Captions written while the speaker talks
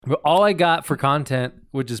But all I got for content,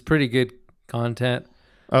 which is pretty good content,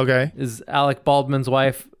 Okay. is Alec Baldwin's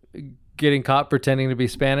wife getting caught pretending to be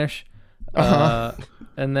Spanish. And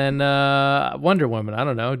then Wonder Woman. I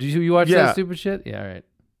don't know. Did you watch that stupid shit? Yeah, all right.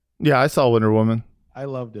 Yeah, I saw Wonder Woman. I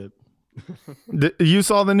loved it. You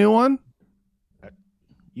saw the new one?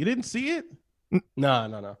 You didn't see it? No.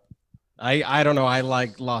 I don't know. I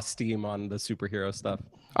lost steam on the superhero stuff.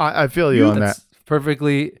 I feel you on that. That's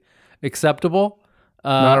perfectly acceptable.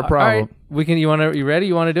 Not a problem. All right. We can. You ready?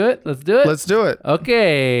 You want to do it? Let's do it. Let's do it.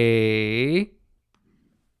 Okay.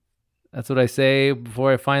 That's what I say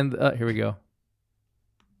before I find. Here we go.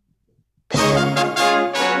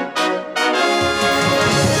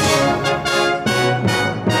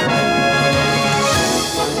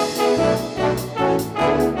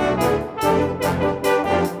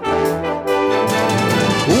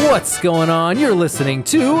 What's going on? You're listening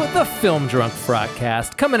to the Film Drunk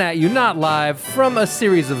Frotcast, coming at you not live from a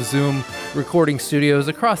series of Zoom recording studios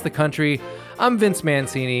across the country. I'm Vince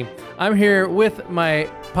Mancini. I'm here with my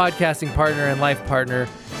podcasting partner and life partner,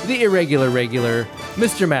 the irregular regular,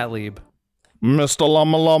 Mr. Matt Lieb. Mr.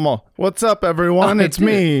 Lummer Lummer. What's up, everyone? It's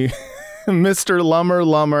me, Mr.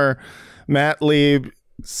 Lummer, Matt Lieb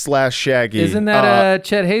 / Shaggy. Isn't that a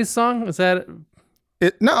Chet Hayes song? Is that...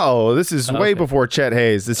 No, this is way before Chet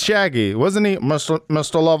Hayes. It's Shaggy. Wasn't he? Mr.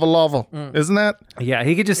 Lover. Isn't that? Yeah,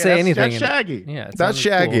 he could just say anything. That's Shaggy. Yeah, That's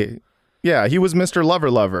Shaggy. Cool. Yeah, he was Mr.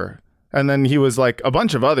 Lover. And then he was like a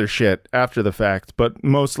bunch of other shit after the fact, but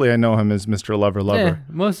mostly I know him as Mr. Lover. Yeah,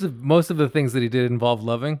 most of the things that he did involve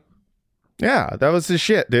loving. Yeah, that was his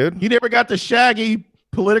shit, dude. You never got the Shaggy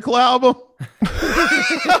political album?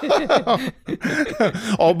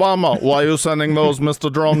 Obama, why are you sending those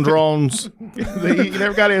Mr. Drones? You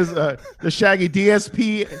never got his the Shaggy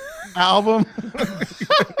DSP album?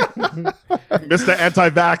 Mr.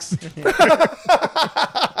 Anti-Vax.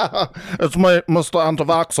 It's my Mr.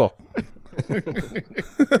 Anti-Vaxxer.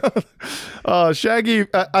 Shaggy,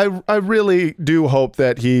 I really do hope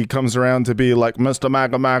that he comes around to be like Mr.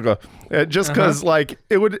 MAGA. Just because, like,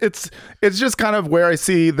 it's just kind of where I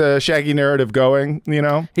see the Shaggy narrative going. You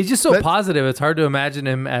know, he's just so positive. It's hard to imagine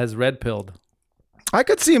him as red-pilled. I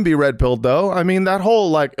could see him be red-pilled though. I mean, that whole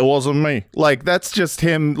like it wasn't me. Like that's just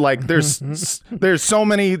him. Like there's so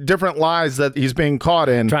many different lies that he's being caught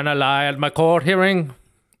in. Trying to lie at my court hearing.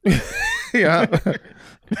 Yeah.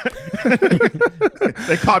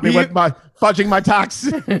 They caught me with my fudging my tax.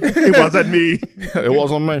 It wasn't me. It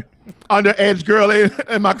wasn't me. Underage girl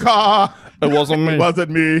in my car. It wasn't me. It wasn't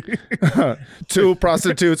me. 2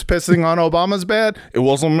 prostitutes pissing on Obama's bed. It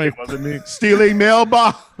wasn't me. It wasn't me. Stealing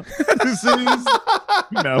mailboxes.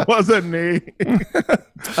 No, it wasn't me. We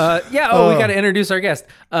got to introduce our guest.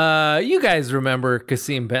 You guys remember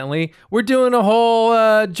Kasim Bentley? We're doing a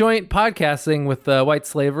whole joint podcasting with White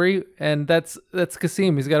Slavery, and that's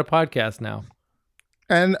Kasim. He's got a podcast now.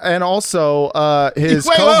 And also his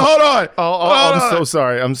Wait, hold on. I'm so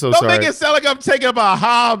sorry. Don't make it sound like I'm taking up a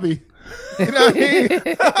hobby. You know what I mean?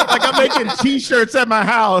 Like I'm making t-shirts at my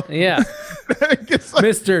house. Yeah.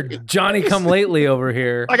 Mr. Johnny Come Lately over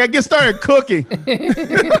here. Like I get started cooking.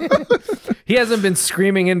 He hasn't been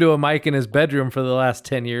screaming into a mic in his bedroom for the last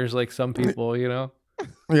 10 years like some people, you know?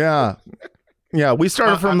 Yeah. Yeah, we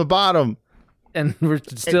started from the bottom. And we're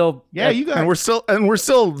still you got and we're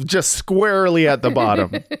still just squarely at the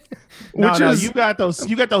bottom. You got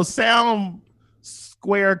those sound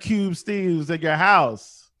square cube steves at your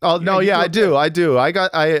house. Oh no, I do.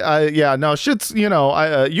 Shit's, you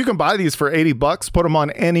know, you can buy these for $80, put them on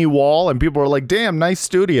any wall, and people are like, "Damn, nice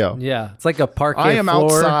studio." Yeah, it's like a parquet I am floor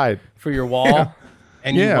outside for your wall. Yeah.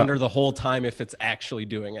 And you wonder the whole time if it's actually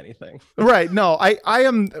doing anything. Right. No, I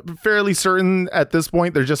am fairly certain at this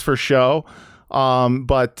point they're just for show.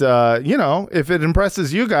 But you know, if it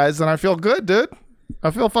impresses you guys, then I feel good, dude. I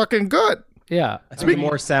feel fucking good. Yeah. I think the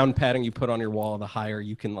more sound padding you put on your wall, the higher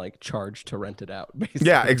you can like charge to rent it out. Basically.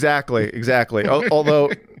 Yeah, exactly.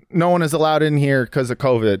 Although no one is allowed in here because of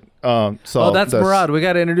COVID. That's Murad. We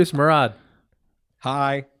got to introduce Murad.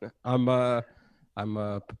 Hi, I'm a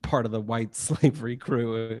part of the White Slavery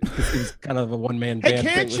crew. It's kind of a one-man band. Hey,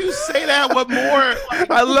 can't you say that with more?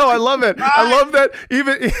 I love it. I love that.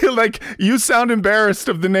 Even like you sound embarrassed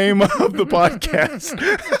of the name of the podcast.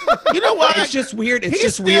 You know what? It's just weird.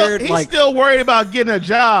 He's still worried about getting a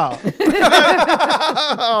job.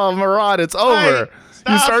 Oh, Murad, it's over.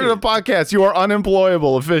 You started a podcast. You are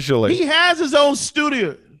unemployable officially. He has his own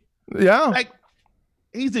studio. Yeah. Like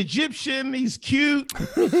he's Egyptian. He's cute.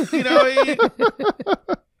 You know.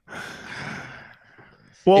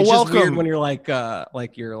 Well, it's just welcome. weird when you're like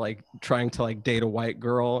you're like trying to like date a white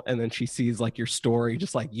girl, and then she sees like your story,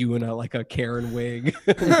 just like you in a Karen wig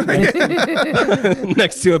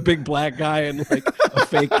next to a big black guy and like a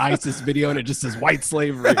fake ISIS video, and it just says white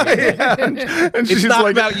slavery. Yeah, and It's she's not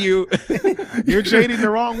like, about you. You're dating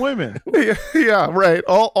the wrong women. yeah, right.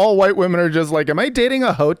 All white women are just like, am I dating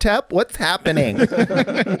a hotep? What's happening?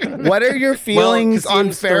 What are your feelings on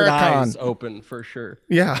Kasim's third eye's Farrakhan? open for sure.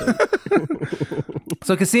 Yeah.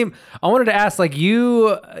 So Kasim, I wanted to ask, like,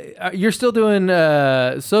 you're still doing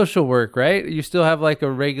social work, right? You still have like a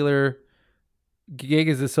regular gig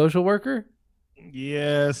as a social worker?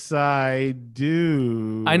 Yes, I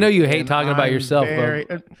do. I know you hate And talking about I'm yourself,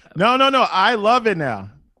 No. I love it now.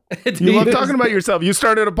 You love talking about yourself. You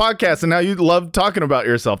started a podcast and now you love talking about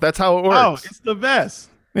yourself. That's how it Oh, works. it's the best.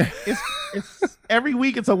 It's every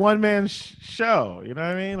week. It's a one-man show. You know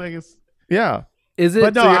what I mean? Like it's. Is it?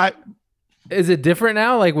 But no, is it different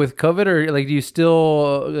now, like with COVID, or like do you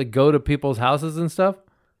still like go to people's houses and stuff?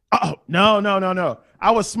 Oh no.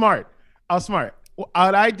 I was smart. What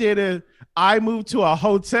I did is I moved to a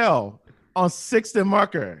hotel on 6th and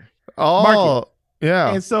Market. Oh,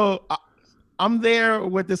 yeah. And so I'm there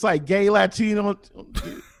with this like gay Latino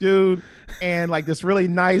dude and like this really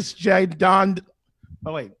nice Jay Don.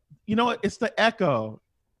 Oh wait, you know what? It's the echo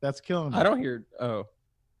that's killing me. I don't hear.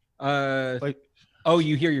 Like,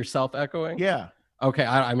 You hear yourself echoing? yeah. Okay.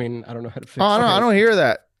 I mean, I don't know how to fix. Oh, I don't hear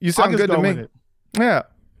that. You I'll sound just good to go me. with it. Yeah.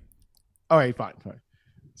 All right, fine.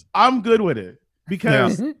 I'm good with it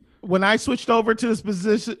because when I switched over to this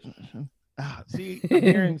position, see, I'm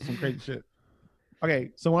hearing some crazy shit.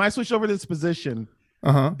 Okay, so when I switched over to this position,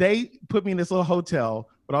 they put me in this little hotel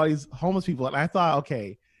with all these homeless people, and I thought,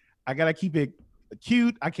 okay, I gotta keep it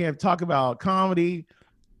cute. I can't talk about comedy.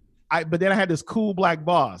 But then I had this cool black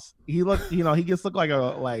boss. He looked, he just looked like he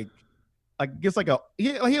had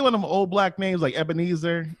one of them old black names like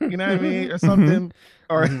Ebenezer, you know what I mean, or something,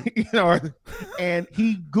 or and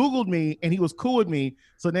he Googled me and he was cool with me.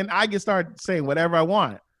 So then I just started saying whatever I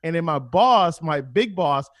want. And then my big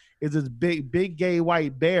boss, is this big gay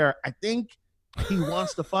white bear. I think he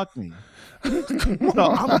wants to fuck me. So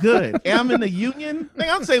I'm good. And I'm in the union.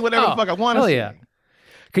 I'm saying whatever the fuck I want to say. Yeah.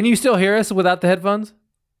 Can you still hear us without the headphones?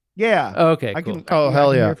 Yeah. Okay. I Cool. can. Oh, I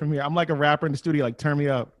hell can yeah. hear from here. I'm like a rapper in the studio. Like turn me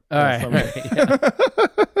up. All right.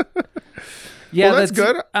 Yeah. Well, that's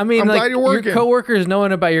good. I mean, I'm like glad you're working. your coworkers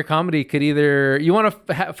knowing about your comedy could either you want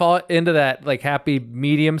to fall into that like happy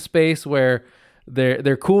medium space where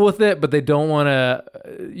they're cool with it, but they don't want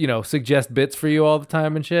to suggest bits for you all the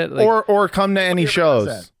time and shit. Like, or come to any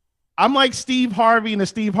shows. I'm like Steve Harvey in the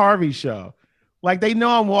Steve Harvey show. Like they know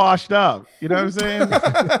I'm washed up. You know what I'm saying?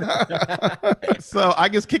 So I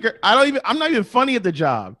just kick her. I'm not even funny at the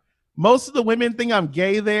job. Most of the women think I'm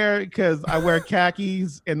gay there because I wear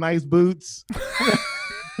khakis and nice boots.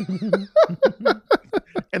 And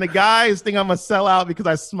the guys think I'm a sellout because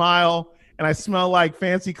I smile and I smell like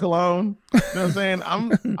fancy cologne. You know what I'm saying?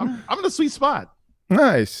 I'm in a sweet spot.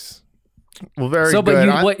 Nice. Well, very so, good.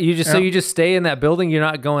 But you just stay in that building. You're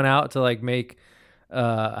not going out to like make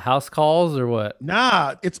house calls or what?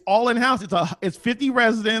 Nah, it's all in house. It's 50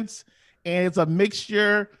 residents, and it's a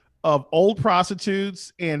mixture of old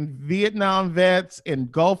prostitutes and Vietnam vets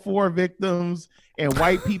and Gulf War victims and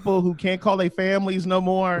white people who can't call their families no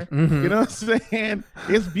more. Mm-hmm. You know what I'm saying?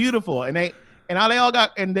 It's beautiful, and they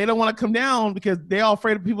don't want to come down because they're all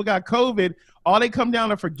afraid of people got COVID. All they come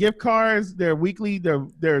down are for gift cards, their weekly,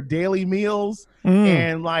 their daily meals,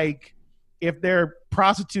 and like if their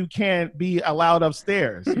prostitute can't be allowed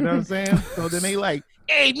upstairs. You know what I'm saying? So then they like,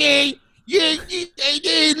 hey man, they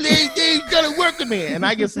gotta work with me. And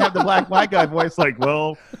I just have the black white guy voice like,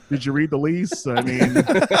 well, did you read the lease? I mean,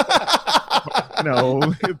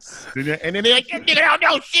 it's, and then they're like, nigga don't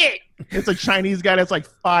know shit. It's a Chinese guy that's like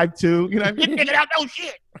 5'2", you know, nigga don't know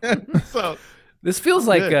shit. So this feels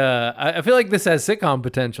like I feel like this has sitcom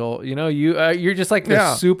potential. You know, you're just like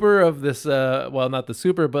the super of this. Well, not the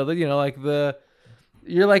super, but you're like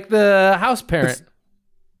the house parent.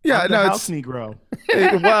 Yeah, I'm the house Negro.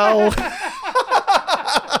 Well,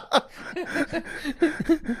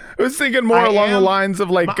 I was thinking more along the lines of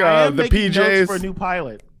like the PJs for a new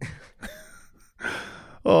pilot.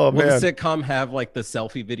 Oh Will man! the sitcom have like the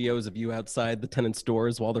selfie videos of you outside the tenants'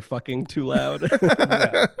 doors while they're fucking too loud?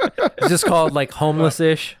 It's just called like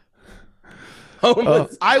homeless-ish.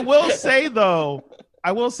 Homeless. I will say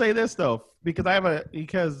this though,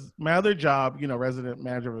 because my other job, resident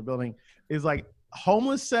manager of a building, is like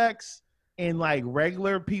homeless sex and like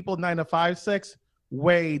regular people 9-to-5 sex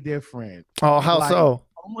way different. Oh, how Like, so?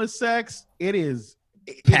 Homeless sex, it is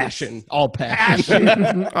Passion, all passion.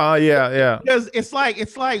 passion. Yeah. Because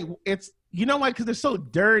it's you know, like, because they're so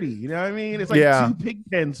dirty. You know what I mean? It's like Yeah. two pig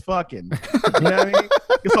pens fucking. You know what I mean?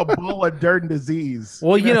 It's a ball of dirt and disease.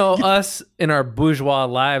 Well, you know, us in our bourgeois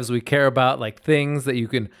lives, we care about like things that you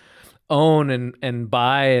can own and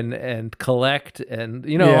buy and collect, and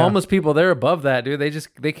you know, Yeah. homeless people, they're above that, dude. They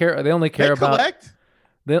only care They about. collect.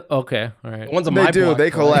 Okay, all right. The ones on They my do. block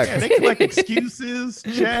They collect. Yeah, they collect excuses,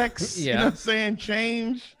 checks. You Yeah. know what I'm saying?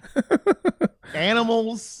 Change.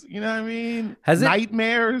 Animals. You know what I mean? Has it-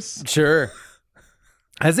 Nightmares. Sure.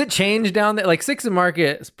 Has it changed down there? Like Sixth and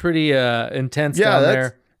Market is pretty intense Yeah, down that's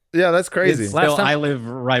there. yeah, that's crazy. It's Last still, time- I live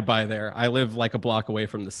right by there. I live like a block away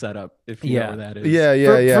from the setup. If you Yeah. know where that is. Yeah,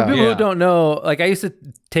 For people Yeah. who don't know, like I used to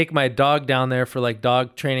take my dog down there for like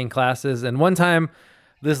dog training classes, and one time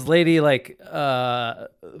this lady like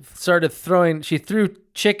started throwing. She threw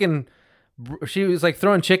chicken. She was like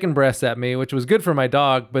throwing chicken breasts at me, which was good for my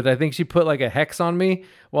dog, but I think she put like a hex on me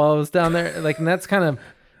while I was down there. Like, and that's kind of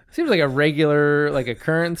seems like a regular like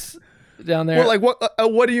occurrence down there. Well, like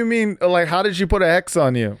what do you mean? Like, how did she put a hex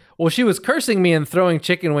on you? Well, she was cursing me and throwing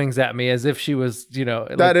chicken wings at me as if she was, you know,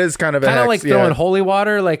 That is kind of a kind of hex, like throwing yeah. holy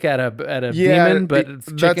water like at a demon, but it's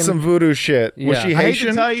chicken. that's some voodoo shit. Was Yeah. she I hate to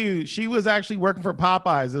Haitian? tell you, she was actually working for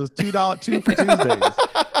Popeyes. It was $2 for Tuesdays.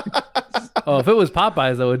 Oh, if it was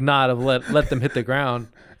Popeyes, I would not have let them hit the ground.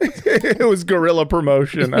 It was guerrilla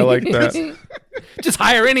promotion. I like that. Just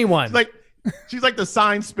hire anyone. Like she's like the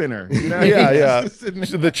sign spinner. You know? Yeah. Just sitting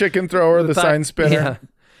there. The chicken thrower, the sign spinner. Yeah.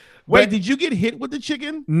 Wait, did you get hit with the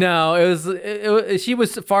chicken? No, she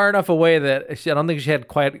was far enough away that I don't think she had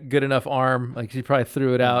quite good enough arm. Like she probably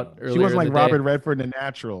threw it out earlier. She wasn't in like the day. Robert Redford in The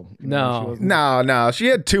Natural. You know, No. she wasn't- No. She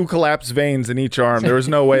had 2 collapsed veins in each arm. There was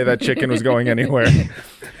no way that chicken was going anywhere.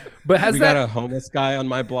 But has We that? got a homeless guy on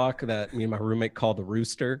my block that me and my roommate called the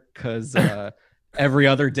Rooster because every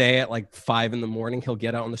other day at like 5 a.m, he'll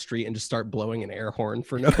get out on the street and just start blowing an air horn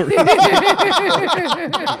for no reason.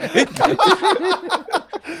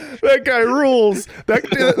 That guy rules. That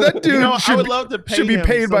dude You know, I should, would love to pay should be him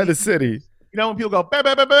paid so by he- the city. You know, when people go, bah,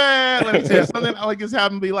 bah, bah, bah, let me say something, I like just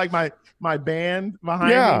have him be like my band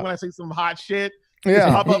behind Yeah. me when I say some hot shit. Yeah.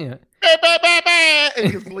 Pop up, Yeah. bah, bah, bah, bah,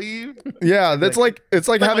 and just leave. Yeah, that's like it's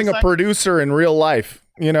like Like having my a son- producer in real life,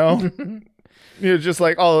 you know? You're just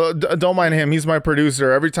like, oh, don't mind him. He's my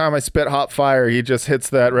producer. Every time I spit hot fire, he just hits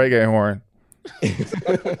that reggae horn.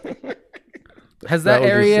 Has That that would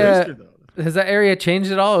be area? Has that area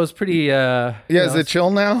changed at all? It was pretty. Yeah, is it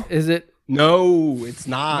chill now? Is it? No, it's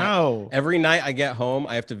not. No. Every night I get home,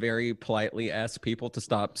 I have to very politely ask people to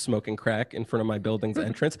stop smoking crack in front of my building's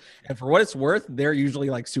entrance. And for what it's worth, they're usually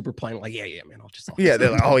like super plain, like, yeah, man, I'll just. Yeah,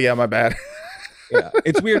 they're like, oh yeah, my bad. Yeah,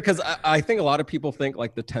 it's weird because I think a lot of people think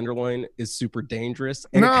like the Tenderloin is super dangerous,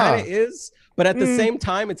 and it Nah. kind of is. But at the same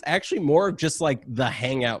time, it's actually more of just like the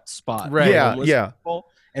hangout spot, for Right. Yeah, homeless yeah. people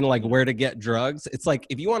and like where to get drugs. It's like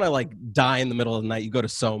if you want to like die in the middle of the night, you go to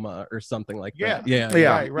Soma or something like that. Yeah,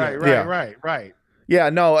 Yeah. Right. Yeah,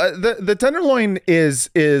 no, the tenderloin is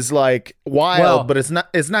like wild, Well, but it's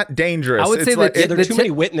not dangerous. I would It's say like, that Yeah, there are The too te-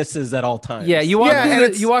 many witnesses at all times. Yeah, you walk Yeah, and through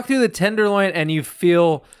it's- you walk through the Tenderloin and you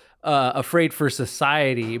feel afraid for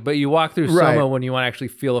society, but you walk through Right. Soma when you want to actually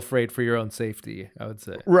feel afraid for your own safety. I would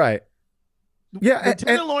say. right. Yeah, The and-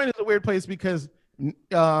 Tenderloin is a weird place because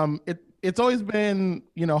it's always been,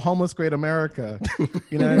 you know, homeless great America.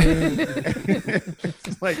 You know what I mean?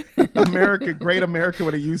 It's like America, great America,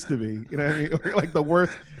 what it used to be. You know what I mean? Or like the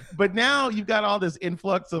worst. But now you've got all this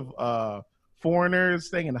influx of foreigners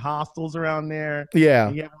staying in hostels around there. yeah.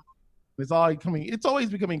 And yeah, it's always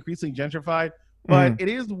becoming increasingly gentrified. But it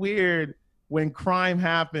is weird when crime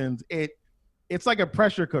happens. It's like a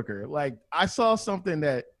pressure cooker. Like I saw something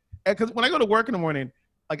that, because when I go to work in the morning,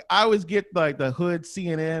 like I always get like the hood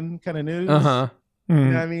CNN kind of news. Uh huh. You know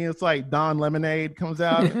what I mean? It's like Don Lemonade comes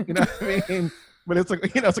out. You know what I mean? But it's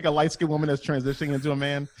like, you know, it's like a light skinned woman that's transitioning into a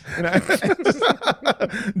man. You know,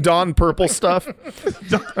 Dawn purple stuff.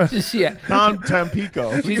 Yeah. Don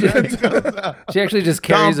Tampico. She You know, he goes out. She actually just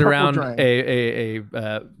Don carries Purple around Drain.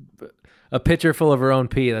 a pitcher full of her own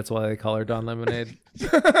pee. That's why they call her Don Lemonade.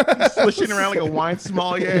 Swishing around like a wine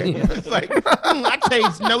sommelier. It's like, I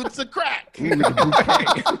taste notes of crack. You know,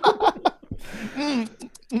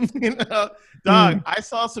 dog, I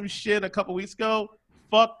saw some shit a couple weeks ago.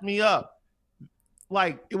 Fucked me up.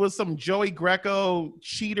 Like it was some Joey Greco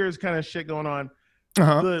cheaters kind of shit going on.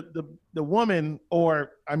 Uh-huh. The woman,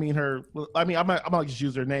 or I mean I'm gonna just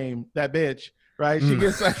use her name, that bitch, right? She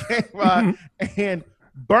gets like and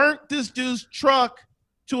burnt this dude's truck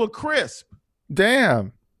to a crisp.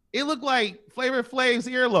 Damn. It looked like Flavor Flav's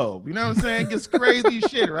earlobe. You know what I'm saying? It's crazy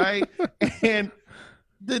shit, right? And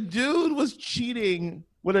the dude was cheating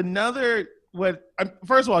with another.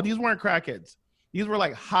 First of all, these weren't crackheads. These were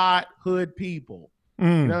like hot hood people. You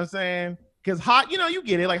know what I'm saying? Because you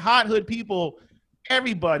get it. Like hot hood people,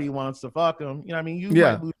 everybody wants to fuck them. You know what I mean? You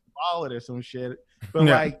might lose your wallet or some shit. But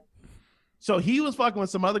like, so he was fucking with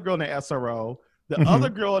some other girl in the SRO. The other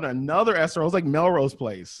girl in another SRO was like Melrose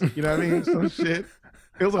Place. You know what I mean? Some shit.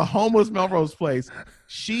 It was a homeless Melrose Place.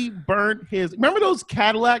 She burnt his. Remember those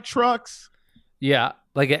Cadillac trucks? Yeah,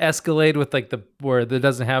 like an Escalade with like where it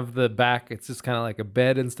doesn't have the back. It's just kind of like a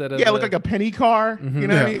bed instead of. Yeah, it looked like a penny car. You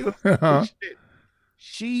know what I mean?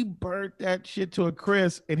 She burnt that shit to a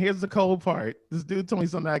crisp. And here's the cold part. This dude told me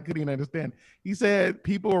something I couldn't even understand. He said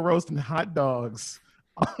people were roasting hot dogs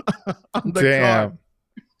on the car.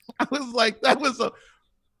 I was like, that was a.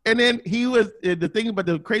 And then he was the thing about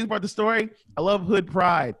the crazy part of the story. I love hood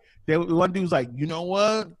pride. One dude was like, you know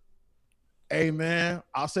what? Hey man,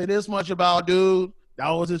 I'll say this much about dude. That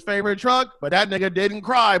was his favorite truck, but that nigga didn't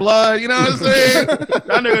cry blood. You know what I'm saying?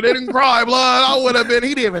 That nigga didn't cry blood. I would have been.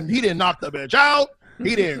 He didn't knock the bitch out.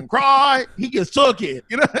 He didn't cry. He just took it.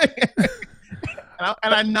 You know.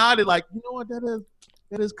 and I nodded like, you know what? That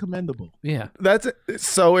is commendable. Yeah, that's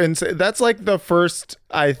so insane. That's like the first.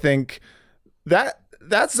 I think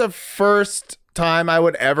that's the first time I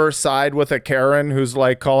would ever side with a Karen who's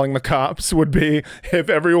like calling the cops would be if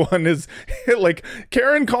everyone is like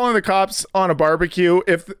Karen calling the cops on a barbecue.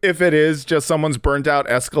 If it is just someone's burnt out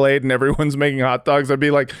Escalade and everyone's making hot dogs, I'd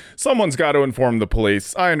be like, someone's got to inform the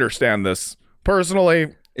police. I understand this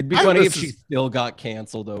personally. It'd be funny if she still got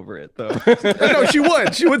canceled over it, though. No, she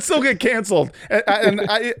would. She would still get canceled, and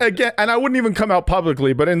I wouldn't even come out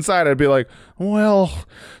publicly. But inside, I'd be like, "Well,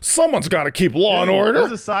 someone's got to keep law and order."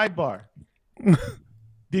 There's a sidebar.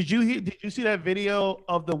 Did you see that video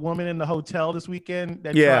of the woman in the hotel this weekend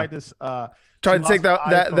that tried this? Tried to take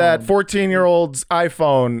that 14-year-old's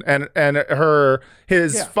iPhone, and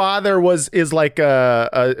his father is like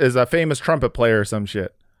a famous trumpet player or some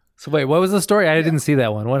shit. So wait, what was the story? I didn't see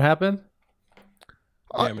that one. What happened?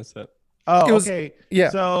 I missed it. Oh, okay. Yeah.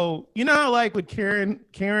 So like with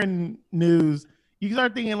Karen news, you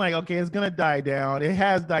start thinking like, okay, it's gonna die down. It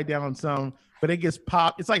has died down some, but it gets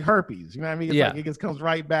popped. It's like herpes. You know what I mean? It's like it just comes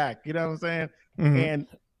right back. You know what I'm saying? Mm-hmm. And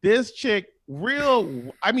this chick,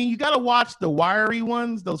 you gotta watch the wiry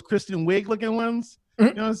ones, those Kristen Wiig looking ones. Mm-hmm.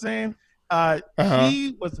 You know what I'm saying?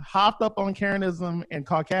 He was hopped up on Karenism and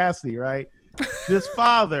caucasity, right? This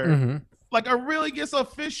father, like a really gets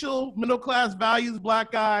official middle class values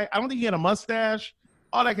black guy. I don't think he had a mustache,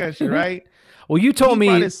 all that kind of shit, right? Well, you told me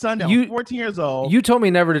his son down, 14 years old. You told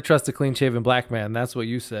me never to trust a clean shaven black man. That's what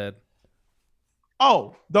you said.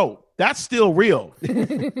 Oh, no, that's still real.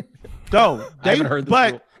 No, I haven't heard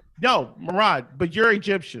this rule. No, Murad, but you're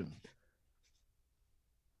Egyptian.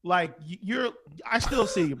 Like I still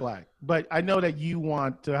see you black, but I know that you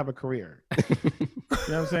want to have a career. You know what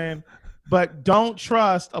I'm saying? But don't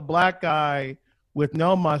trust a black guy with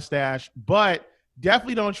no mustache, but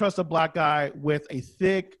definitely don't trust a black guy with a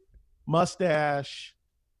thick mustache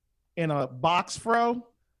and a box fro.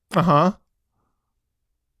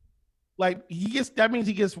 Like he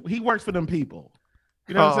works for them people.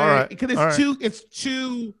 You know what I'm saying? Because it's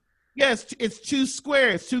too square,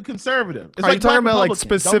 it's too conservative. It's Are you talking about like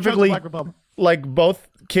specifically like both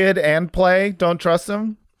kid and play? Don't trust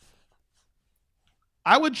them?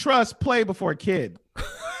 I would trust play before kid.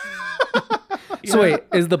 So wait,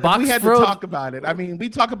 is the box? We had to talk about it. I mean, we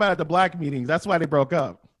talk about it at the black meetings. That's why they broke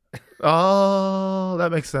up. Oh,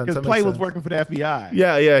 that makes sense. Because Play was working for the FBI.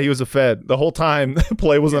 Yeah, he was a Fed the whole time.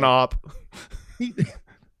 Play was an op.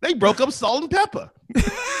 They broke up Salt and Pepper.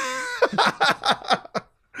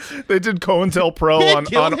 They did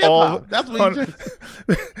COINTELPRO on all. That's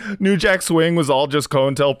what New Jack Swing was all just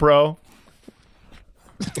COINTELPRO.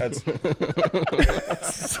 That's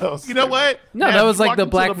so you know what? No, that was like the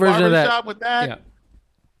black version of that. With that. Yeah.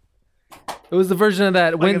 It was the version of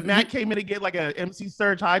that like when Matt came in to get like a MC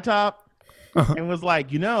Serge high top and was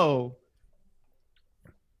like, New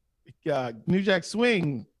Jack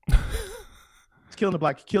Swing killed the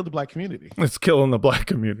black community. It's killing the black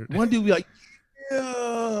community. One dude be like,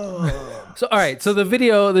 yeah. So all right, so the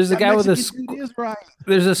video, there's a guy with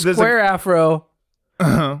there's a square afro.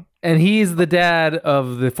 And he's the dad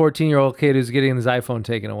of the 14-year-old kid who's getting his iPhone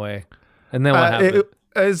taken away. And then what happened?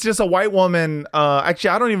 It's just a white woman.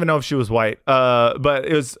 Actually, I don't even know if she was white. But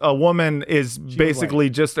it was a woman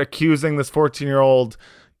basically just accusing this 14-year-old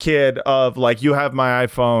kid of like, you have my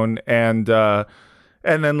iPhone, and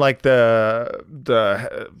And then like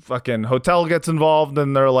the fucking hotel gets involved,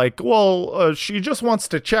 and they're like, well, she just wants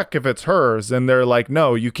to check if it's hers. And they're like,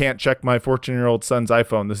 no, you can't check my 14-year-old son's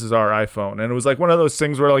iPhone. This is our iPhone. And it was like one of those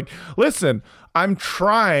things where like, listen, I'm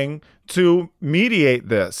trying to mediate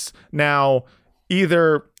this. Now,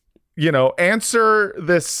 either, answer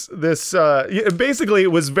this basically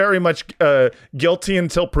it was very much guilty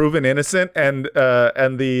until proven innocent, and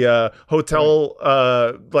the hotel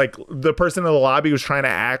like the person in the lobby was trying to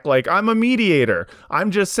act like I'm a mediator. I'm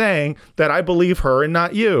just saying that I believe her and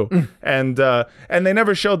not you. And they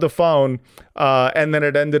never showed the phone, and then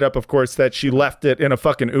it ended up, of course, that she left it in a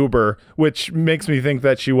fucking Uber, which makes me think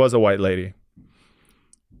that she was a white lady.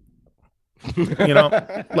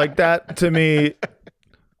 Like that to me.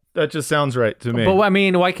 That just sounds right to me. But I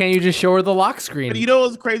mean, why can't you just show her the lock screen? But you know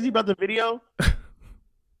what's crazy about the video?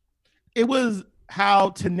 It was how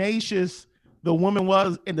tenacious the woman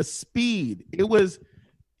was and the speed. It was,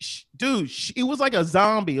 dude, it was like a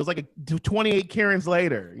zombie. It was like a 28 Karens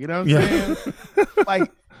later. You know what I'm saying?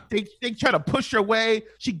 Like they try to push her away.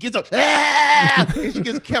 She gets up, and she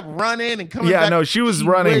just kept running and coming back. Yeah, no, she was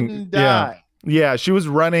running. Wouldn't die. Yeah, she was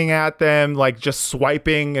running at them, like just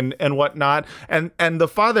swiping and whatnot. And the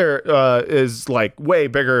father is like way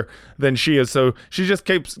bigger than she is, so she just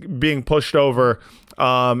keeps being pushed over.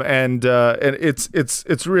 And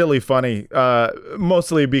it's really funny,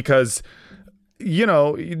 mostly because you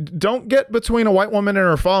don't get between a white woman and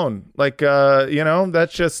her phone. Like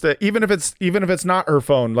that's just even if it's not her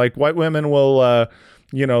phone. Like white women will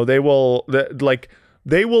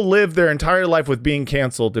they will live their entire life with being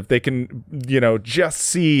canceled if they can, just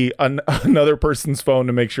see another person's phone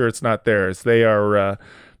to make sure it's not theirs. They are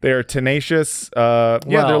tenacious.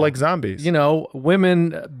 They're like zombies.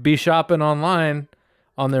 Women be shopping online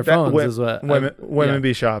on their phones. Is what women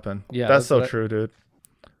be shopping. Yeah, that's so true, dude.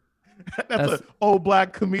 That's an old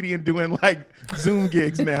black comedian doing like Zoom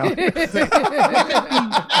gigs now.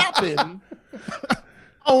 Shopping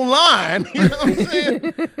online. You know what I'm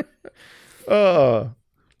saying?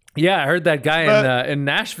 Yeah, I heard that guy in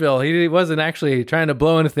Nashville. He wasn't actually trying to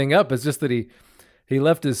blow anything up. It's just that he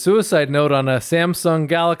left his suicide note on a Samsung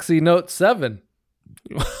Galaxy Note 7.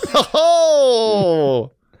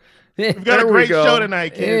 Oh, we've got a great show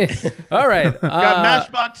tonight, kids. All right, got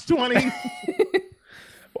Matchbox 20.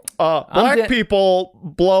 Black people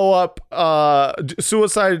blow up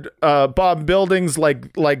suicide bomb buildings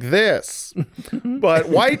like this, but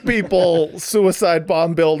white people suicide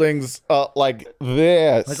bomb buildings like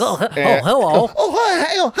this. Like, hello.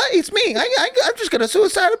 Hi, it's me. I'm just gonna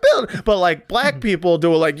suicide a building. But like black people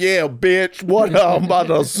do it like, yeah, bitch, what? I'm about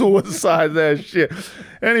to suicide that shit.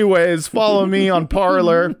 Anyways, follow me on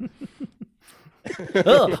Parler.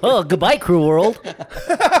 Goodbye, Crew World.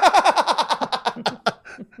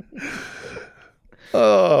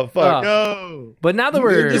 Oh fuck! No. But now that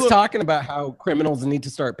we're just talking about how criminals need to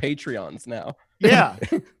start Patreons now. Yeah,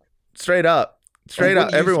 straight up,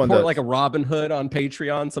 everyone does. Like a Robin Hood on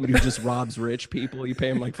Patreon, somebody who just robs rich people. You pay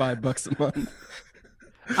them like $5 a month.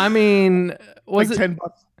 I mean, was like it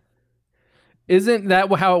 $10? Isn't that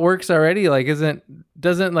how it works already? Like,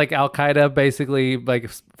 doesn't like Al Qaeda basically like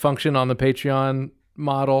function on the Patreon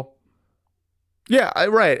model? Yeah,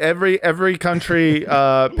 right. Every country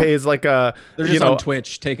pays like a. They're just on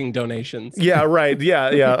Twitch taking donations. Yeah, right.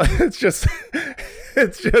 Yeah. It's just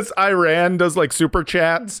Iran does like super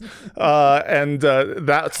chats, and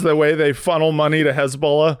that's the way they funnel money to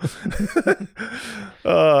Hezbollah.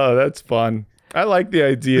 Oh, that's fun. I like the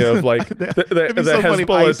idea of like the so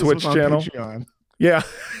Hezbollah Twitch channel. Patreon. Yeah.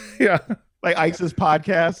 Like ISIS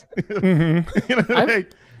podcast. Mm-hmm.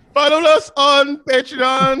 Like, follow us on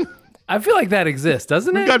Patreon. I feel like that exists,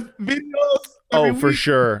 doesn't it? We got videos. Oh, for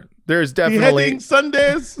sure. There's definitely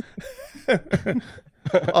Sundays. Every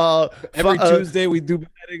Tuesday we do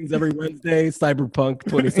beheadings. Every Wednesday, Cyberpunk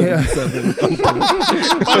 2077.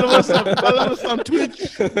 Follow us on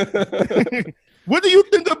Twitch. What do you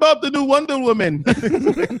think about the new Wonder Woman?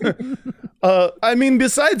 I mean,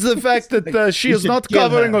 besides the fact that she is not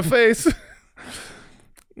covering her face.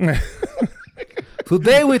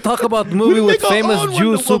 Today we talk about the movie with famous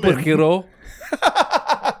Jew superhero.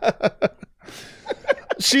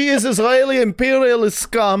 She is Israeli imperialist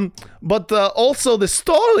scum, but also the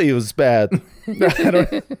story was bad.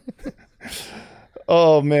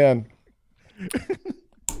 Oh man!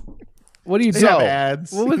 What do you do?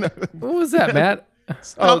 Ads. What was that, Matt?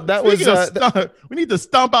 That was. We need to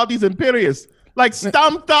stomp out these imperialists. Like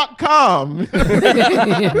stomp.com.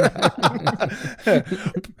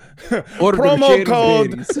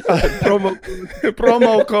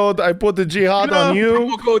 Promo code. I put the jihad on you.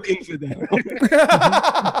 Promo code infidel.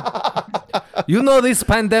 You know, this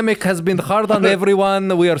pandemic has been hard on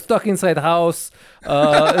everyone. We are stuck inside house.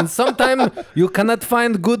 And sometimes you cannot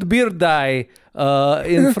find good beard dye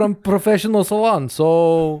from professional salon.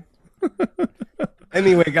 So...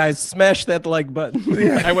 Anyway, guys, smash that like button.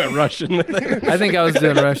 I went Russian with it. I think I was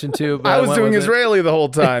doing Russian too. But I was doing with it. Israeli the whole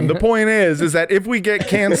time. The point is that if we get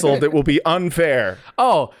canceled, it will be unfair.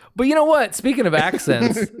 Oh, but you know what? Speaking of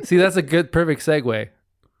accents, see, that's a good, perfect segue.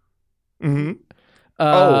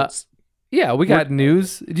 Mm-hmm. Yeah, we got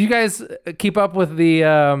news. Did you guys keep up with the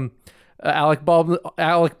Alec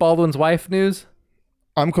Baldwin's wife news?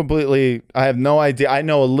 I have no idea. I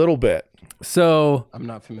know a little bit. So I'm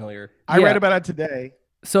not familiar. I read about it today.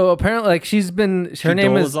 So apparently, like her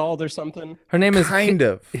name is Dolezal or something. Kind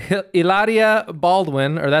of Hilaria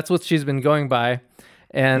Baldwin, or that's what she's been going by,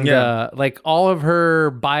 and like all of her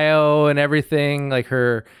bio and everything, like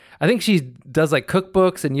I think she does like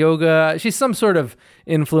cookbooks and yoga. She's some sort of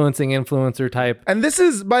influencer type. And this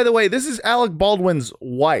is, by the way, Alec Baldwin's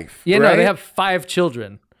wife. Yeah, right? no, they have 5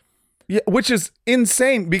 children. Yeah, which is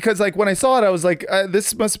insane because like when I saw it, I was like,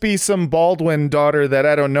 this must be some Baldwin daughter that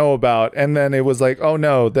I don't know about. And then it was like, oh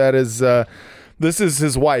no, that is, this is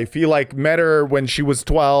his wife. He like met her when she was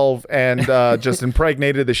 12 and just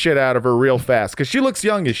impregnated the shit out of her real fast because she looks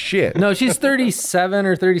young as shit. No, she's 37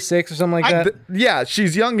 or 36 or something like that. Yeah,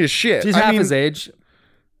 she's young as shit. She's half his age.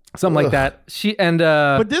 Something like that.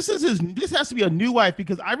 But this has to be a new wife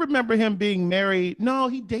because I remember him being married. No,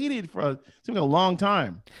 he dated for a long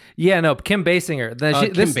time. Yeah, no, Kim Basinger.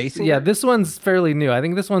 Kim Basinger? Yeah, this one's fairly new. I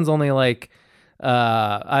think this one's only like,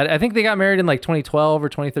 I think they got married in like 2012 or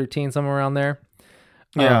 2013, somewhere around there.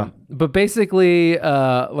 Yeah. But basically,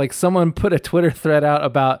 like someone put a Twitter thread out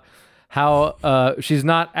about how she's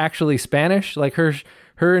not actually Spanish. Like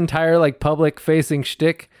her entire like public facing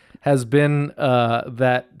shtick has been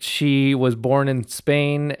that she was born in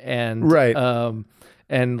Spain and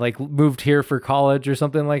and like moved here for college or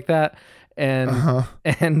something like that. And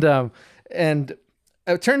and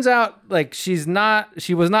it turns out like she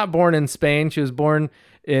was not born in Spain. She was born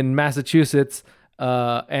in Massachusetts.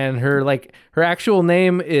 And her actual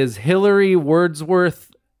name is Hillary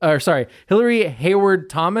Hayward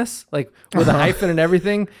Thomas, like with a hyphen and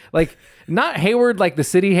everything. Like not Hayward like the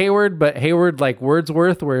city Hayward, but Hayward like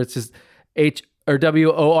Wordsworth, where it's just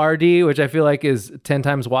WORD, which I feel like is 10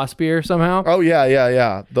 times waspier somehow. Oh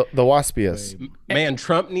yeah. The waspiest. Man,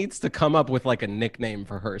 Trump needs to come up with like a nickname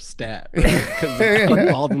for her stat because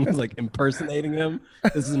Baldwin was like impersonating him.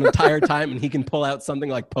 This is an entire time, and he can pull out something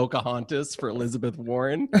like Pocahontas for Elizabeth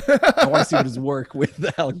Warren. I want to see what his work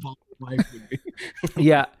with Alec Baldwin's wife would be.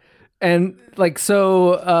 Yeah. And like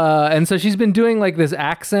so she's been doing like this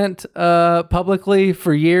accent publicly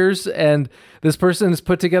for years, and this person has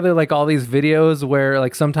put together like all these videos where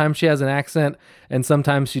like sometimes she has an accent and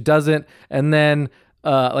sometimes she doesn't, and then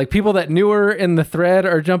like people that knew her in the thread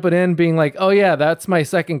are jumping in being like, oh yeah, that's my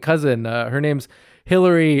second cousin, her name's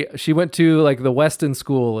Hillary. She went to like the Weston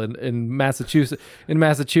School in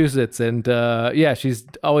Massachusetts and yeah, she's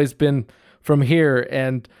always been from here,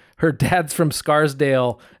 and her dad's from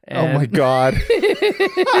Scarsdale. And, oh my God.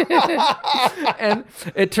 And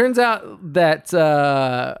it turns out that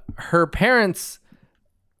her parents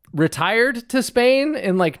retared to Spain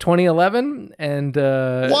in like 2011. And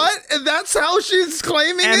what? That's how she's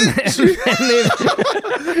claiming it?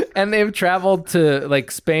 And they've traveled to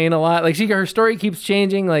like Spain a lot. Like her story keeps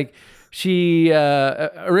changing. Like she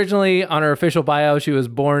originally on her official bio, she was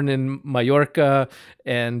born in Mallorca,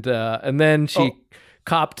 and then she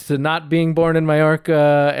copped to not being born in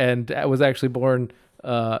Mallorca and was actually born,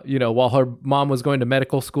 while her mom was going to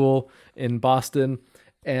medical school in Boston.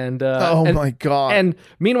 And my God! And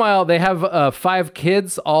meanwhile, they have 5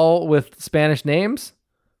 kids, all with Spanish names.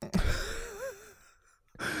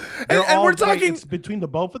 and we're talking between the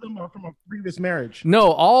both of them or from a previous marriage.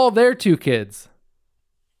 No, all their 2 kids.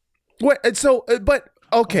 What? So, but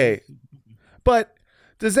okay, but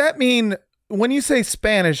does that mean? When you say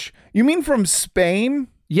Spanish, you mean from Spain?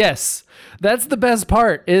 Yes, that's the best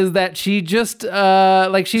part. Is that she just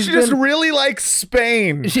she just really likes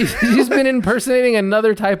Spain. She's been impersonating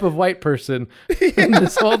another type of white person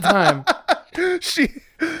this whole time.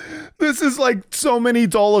 This is like so many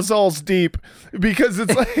Dolezals deep. because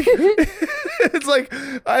it's like it's like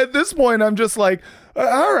at this point I'm just like,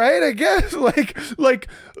 all right, I guess like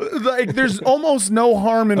there's almost no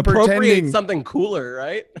harm in Appropriate pretending something cooler,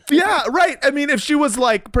 right? Yeah, right. I mean, if she was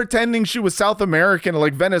like pretending she was South American or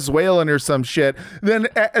like Venezuelan or some shit, then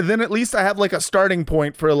at least I have like a starting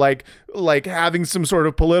point for like having some sort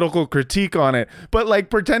of political critique on it. But like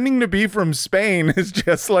pretending to be from Spain is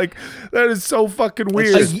just like, that is so fucking It's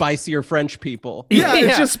weird. just spicier French people. Yeah,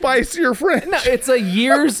 it's just spicier French. No, it's a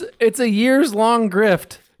years long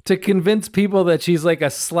grift to convince people that she's like a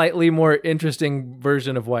slightly more interesting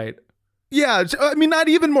version of white. Yeah, I mean, not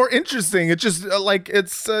even more interesting. It's just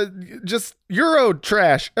it's just Euro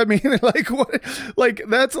trash. I mean, like what? Like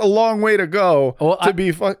that's a long way to go to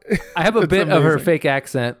be fun. I have a bit of her fake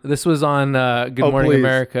accent. This was on Good Morning please.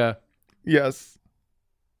 America. Yes.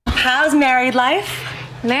 How's married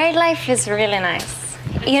life? Married life is really nice.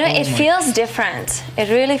 You know, it feels different. It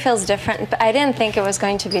really feels different. But I didn't think it was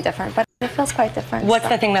going to be different, but it feels quite different. What's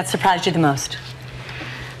the thing that surprised you the most?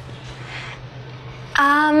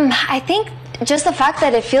 I think just the fact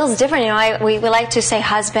that it feels different. You know, we like to say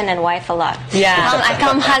husband and wife a lot. Yeah. I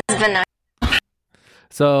come husband now.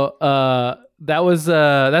 So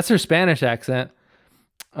that's her Spanish accent.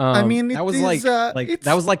 I mean, That was it is,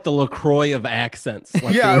 that was like the LaCroix of accents.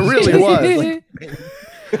 Like yeah, it really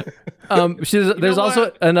was. There's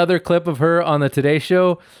also another clip of her on the Today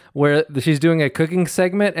Show where she's doing a cooking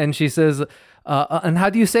segment and she says, and how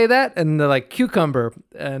do you say that? And they're like cucumber.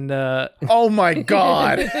 And Oh my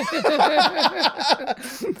God.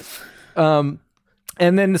 and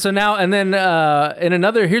then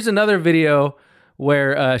here's another video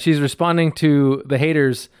where she's responding to the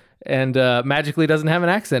haters and magically doesn't have an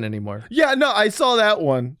accent anymore. Yeah, no, I saw that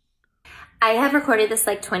one. I have recorded this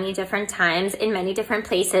like 20 different times in many different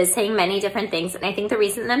places, saying many different things. And I think the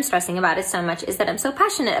reason that I'm stressing about it so much is that I'm so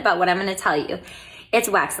passionate about what I'm going to tell you. It's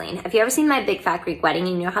Waxline. Have you ever seen My Big Fat Greek Wedding?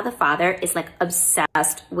 You know how the father is like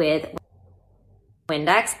obsessed with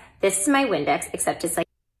Windex? This is my Windex, except it's like.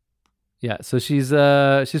 Yeah, so she's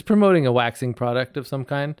promoting a waxing product of some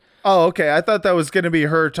kind. Oh, okay. I thought that was going to be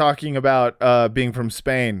her talking about being from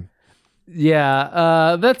Spain.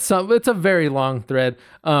 Yeah, it's a very long thread.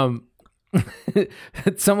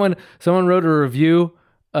 Someone wrote a review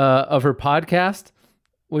of her podcast,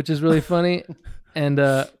 which is really funny, and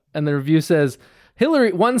the review says,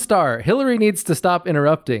 Hillary, 1 star, Hillary needs to stop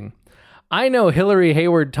interrupting. I know Hillary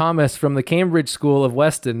Hayward Thomas from the Cambridge School of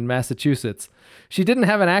Weston, Massachusetts. She didn't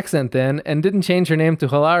have an accent then and didn't change her name to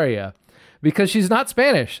Hilaria because she's not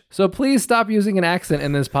Spanish. So please stop using an accent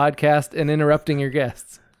in this podcast and interrupting your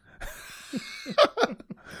guests.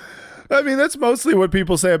 I mean, that's mostly what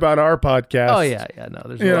people say about our podcast. Oh yeah, no,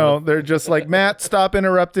 there's they're just like, Matt, stop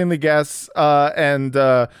interrupting the guests, and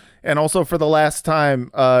also for the last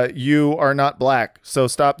time, you are not black, so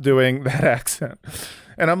stop doing that accent.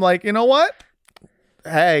 And I'm like, you know what?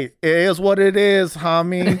 Hey, it is what it is,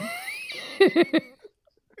 homie.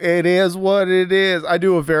 It is what it is. I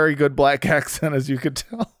do a very good black accent, as you could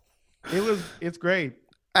tell. It's great.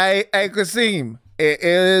 Hey, Kasim, it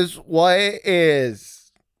is what it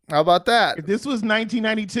is. How about that? If this was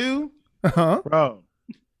 1992, Uh-huh. bro,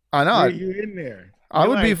 I know. you in there. I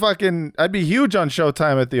would be like, I'd be huge on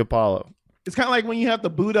Showtime at the Apollo. It's kind of like when you have to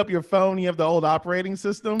boot up your phone, you have the old operating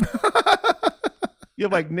system. You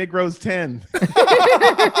have like Negroes 10.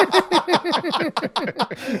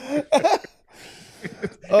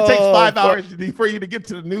 It takes 5 hours for you to get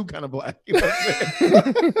to the new kind of black. You know what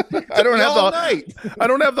I'm saying? I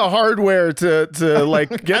don't have the hardware to like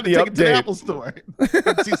get the take it to the update. Apple store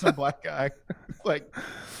and see some black guy. Like,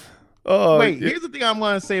 Oh, wait, here's the thing I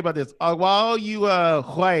want to say about this. While you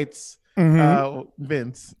whites,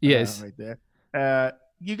 Vince, Yes. right there,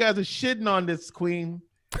 you guys are shitting on this queen.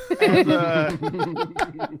 And,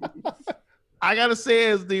 I gotta say,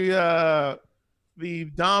 as the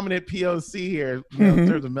dominant POC here, you know, in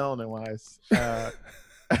terms of melanin wise,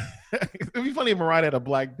 it'd be funny if Mariah had a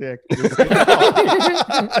black dick.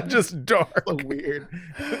 just dark. So weird.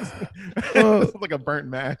 It's like a burnt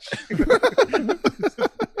match.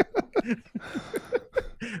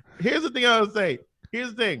 Here's the thing I would say.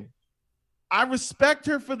 Here's the thing. I respect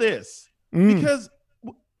her for this because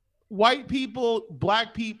white people,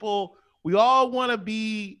 black people, we all want to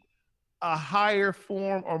be a higher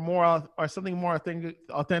form or more or something more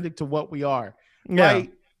authentic to what we are. Yeah.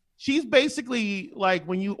 Like, she's basically like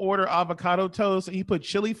when you order avocado toast and you put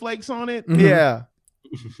chili flakes on it. Yeah.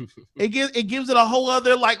 It gives it a whole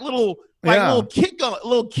other little kick on it,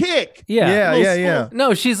 little kick. Yeah.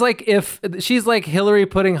 No, she's like Hillary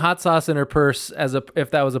putting hot sauce in her purse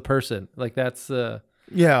if that was a person. Like that's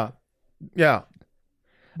Yeah.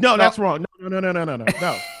 No, that's wrong. No.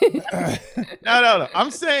 No.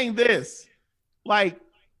 I'm saying this. Like,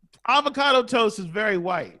 avocado toast is very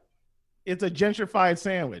white. It's a gentrified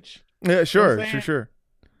sandwich. Yeah, sure, You know what I'm sure.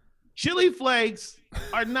 Chili flakes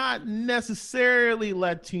are not necessarily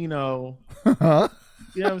Latino. Huh?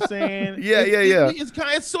 You know what I'm saying? Yeah. It's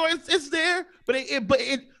kind of it's there, but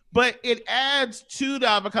it adds to the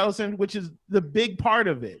avocado sandwich, which is the big part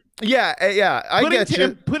of it. Yeah. I get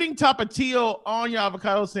you. Putting tapatio on your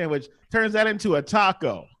avocado sandwich turns that into a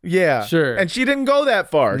taco. Yeah, Sure. And she didn't go that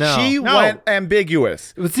far. No. She went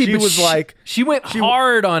ambiguous. But see, she but was like, she went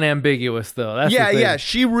hard on ambiguous though. That's the thing. yeah.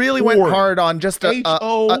 She really went hard on just a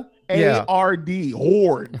HOARD,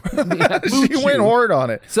 horde. She went hard on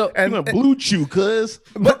it. So And blue chew, cuz.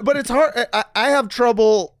 but it's hard. I have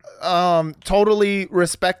trouble totally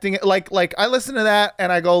respecting it. Like I listen to that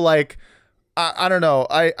and I go like, I don't know.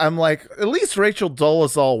 I'm like, at least Rachel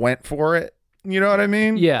Dolezal went for it. You know what I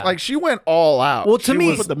mean? Yeah. Like she went all out. Well, to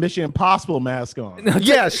me, Put the Mission Impossible mask on.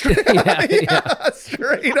 yeah, straight, yeah.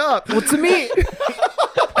 straight up. Well, to me,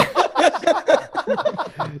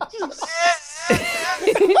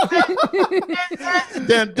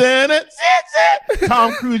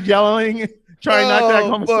 Tom Cruise yelling, trying not to act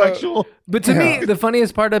homosexual. but to me, the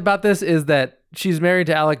funniest part about this is that she's married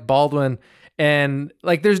to Alec Baldwin, and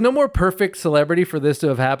like, there's no more perfect celebrity for this to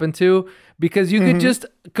have happened to, because you could just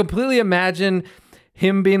completely imagine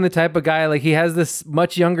him being the type of guy, like he has this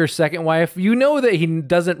much younger second wife. You know that he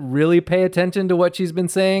doesn't really pay attention to what she's been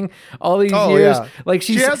saying all these years. Yeah. Like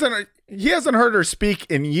He hasn't heard her speak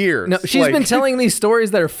in years. No, she's been telling these stories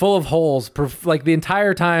that are full of holes, like the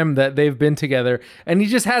entire time that they've been together, and he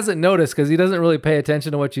just hasn't noticed because he doesn't really pay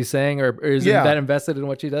attention to what she's saying or isn't that invested in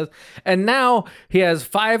what she does. And now he has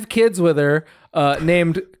 5 kids with her,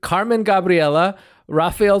 named Carmen Gabriela,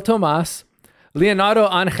 Rafael Tomas, Leonardo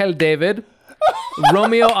Angel David,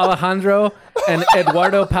 Romeo Alejandro, and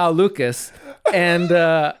Eduardo Pau Lucas. And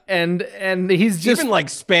he's just Even like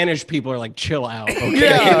Spanish people are like, chill out. Okay?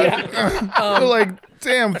 Yeah. Like,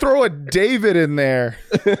 damn, throw a David in there.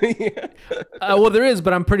 well, there is,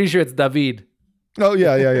 but I'm pretty sure it's David. Oh,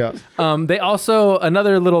 yeah. They also,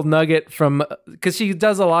 another little nugget from, because she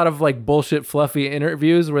does a lot of like bullshit fluffy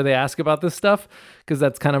interviews where they ask about this stuff, because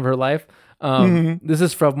that's kind of her life. This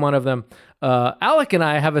is from one of them. Alec and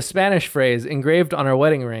I have a Spanish phrase engraved on our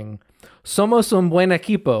wedding ring. Somos un buen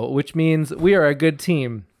equipo, which means we are a good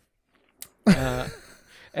team.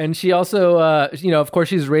 And she also, of course,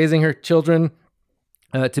 she's raising her children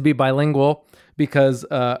to be bilingual, because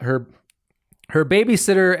her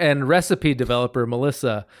babysitter and recipe developer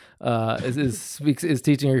Melissa is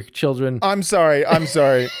teaching her children. I'm sorry.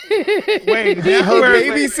 Wait, Her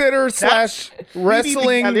babysitter /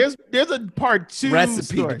 wrestling there's a part 2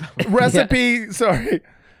 Recipe. story. recipe. Sorry,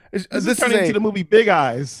 This is turning into the movie Big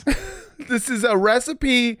Eyes. This is a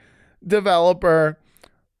recipe developer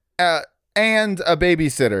and a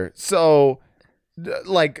babysitter. So,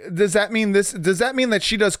 like, does that mean that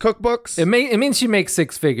she does cookbooks? It means she makes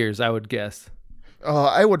 6 figures, I would guess. Oh,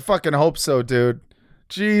 I would fucking hope so, dude.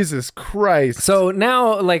 Jesus Christ. So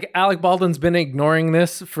now, like, Alec Baldwin's been ignoring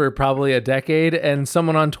this for probably a decade, and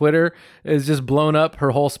someone on Twitter has just blown up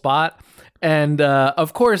her whole spot. And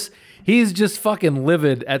of course, he's just fucking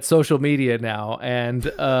livid at social media now, and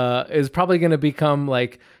is probably going to become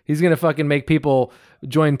like, he's going to fucking make people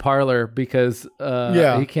join Parler because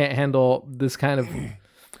he can't handle this kind of...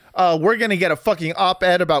 We're going to get a fucking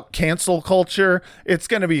op-ed about cancel culture. It's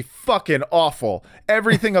going to be fucking awful.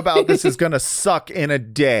 Everything about this is going to suck in a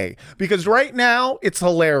day, because right now it's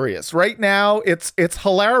hilarious. Right now it's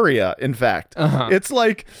hilaria. In fact, it's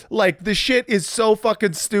like the shit is so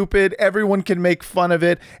fucking stupid. Everyone can make fun of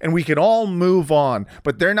it and we can all move on,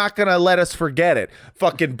 but they're not going to let us forget it.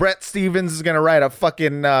 Fucking Brett Stevens is going to write a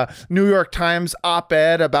fucking New York Times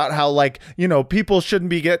op-ed about how, like, people shouldn't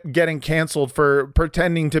be getting canceled for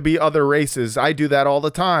pretending to be other races. I do that all the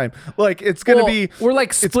time. Like, it's gonna be, we're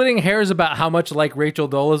like splitting hairs about how much like Rachel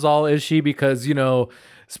Dolezal is she, because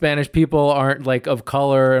Spanish people aren't like of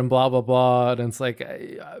color and blah blah blah, and it's like,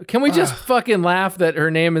 can we just fucking laugh that her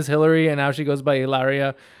name is Hillary and now she goes by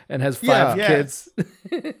Hilaria and has 5 kids? It's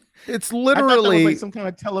I thought that literally was like some kind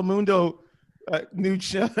of Telemundo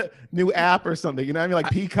new app or something. You know what I mean?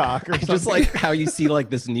 Like Peacock or something. Just like how you see like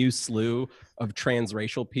this new slew of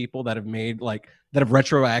transracial people that have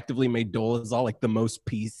retroactively made Dolezal like the most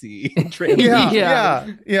PC trans.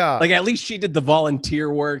 Yeah. Like, at least she did the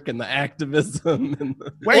volunteer work and the activism. And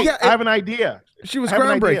Wait, I have an idea. She was I have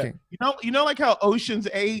an idea. groundbreaking. You know, like how Ocean's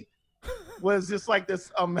 8 was just like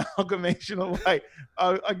this amalgamation of like,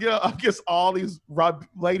 I guess all these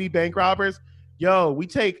lady bank robbers. Yo, we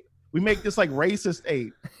take We make this like racist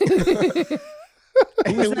 8.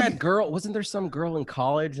 Who was that girl? Wasn't there some girl in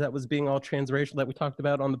college that was being all transracial that we talked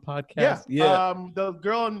about on the podcast? Yeah. The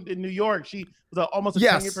girl in New York, she was almost a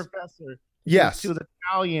tenured professor. Yes. She was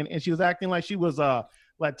Italian, and she was acting like she was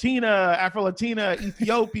Latina, Afro-Latina,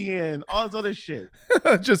 Ethiopian, all this other shit.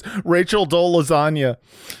 Just Rachel Dole lasagna.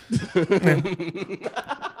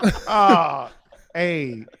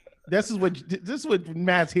 Hey, this is what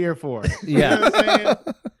Matt's here for. Yeah. You know what I'm saying?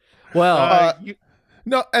 Well,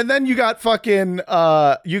 No, and then you got fucking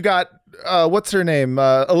what's her name?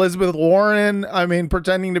 Elizabeth Warren. I mean,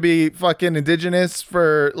 pretending to be fucking indigenous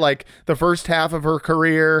for like the first half of her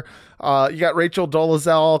career. You got Rachel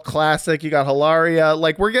Dolezal, classic. You got Hilaria.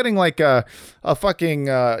 Like, we're getting like a fucking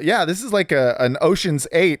this is like an Ocean's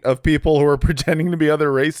 8 of people who are pretending to be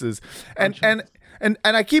other races. And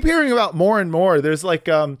I keep hearing about more and more. There's like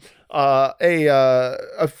a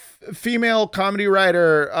female comedy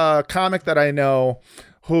writer, comic that I know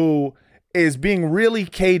who is being really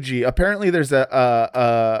cagey. Apparently there's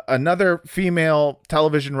another female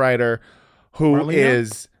television writer who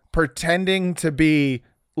is pretending to be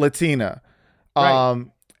Latina. Right.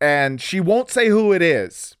 And she won't say who it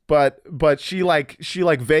is, but she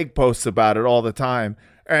vague posts about it all the time.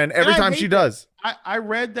 And every time she does. I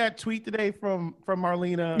read that tweet today from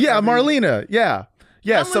Marlena. Yeah, Marlena. Yeah.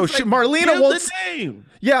 Yeah, so like, Marlena won't. Name.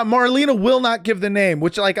 Yeah, Marlena will not give the name,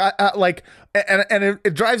 which like I like, and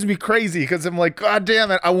it drives me crazy because I'm like, God damn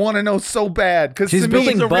it, I want to know so bad because She's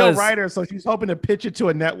building She's a buzz. real writer, so she's hoping to pitch it to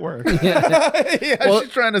a network. She's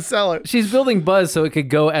trying to sell it. She's she's building buzz so it could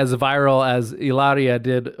go as viral as Hilaria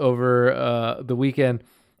did over the weekend.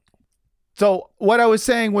 So what I was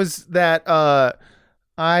saying was that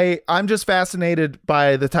I'm just fascinated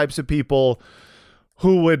by the types of people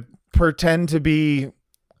who would pretend to be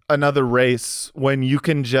another race when you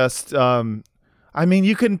can just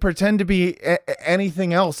you can pretend to be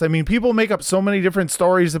anything else. I mean, people make up so many different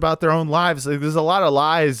stories about their own lives. Like, there's a lot of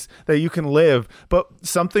lies that you can live, but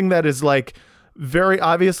something that is like very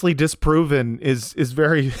obviously disproven is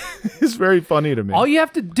very is very funny to me. All you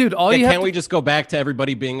have to, dude. Can't we just go back to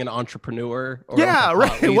everybody being an entrepreneur? Or yeah,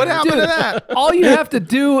 right. What happened to that? All you have to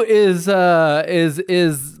do is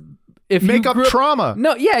if Make you up grew trauma.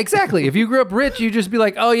 No, yeah, exactly. If you grew up rich, you just be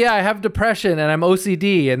like, oh yeah, I have depression and I'm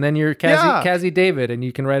OCD, and then you're Cassie David, and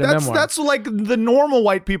you can write a memoir. That's like the normal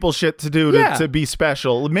white people shit to do to be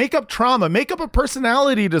special. Make up trauma. Make up a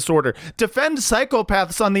personality disorder. Defend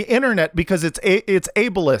psychopaths on the internet because it's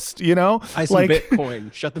ableist. You know, I see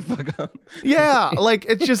Bitcoin. Shut the fuck up. Yeah, like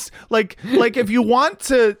it's just like if you want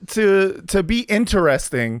to be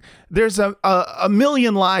interesting, there's a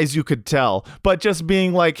million lies you could tell, but just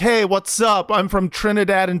being like, hey, what's up? I'm from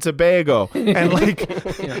Trinidad and Tobago. And like,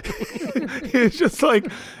 it's just like,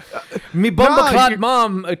 me bumbleclad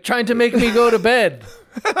mom trying to make me go to bed.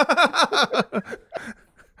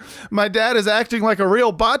 My dad is acting like a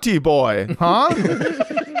real Bati boy, huh?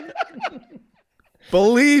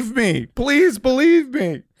 Believe me. Please believe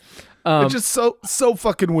me. It's just so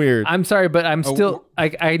fucking weird. I'm sorry, but I'm still,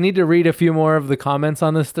 I need to read a few more of the comments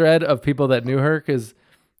on this thread of people that knew her because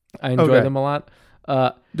I enjoy them a lot.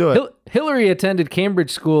 Do it. Hillary attended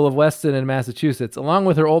Cambridge School of Weston in Massachusetts, along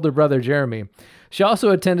with her older brother, Jeremy. She also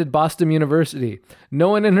attended Boston University. No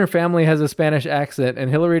one in her family has a Spanish accent, and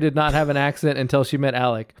Hillary did not have an accent until she met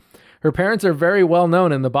Alec. Her parents are very well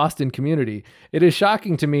known in the Boston community. It is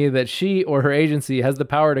shocking to me that she or her agency has the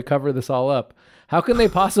power to cover this all up. How can they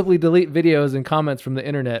possibly delete videos and comments from the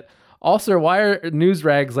internet? Also, why are news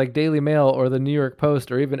rags like Daily Mail or the New York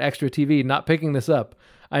Post or even Extra TV not picking this up?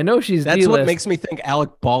 I know she's That's D-list. what makes me think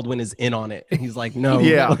Alec Baldwin is in on it. He's like, no,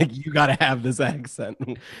 like you got to have this accent.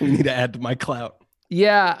 We need to add to my clout.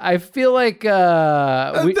 Yeah, I feel like come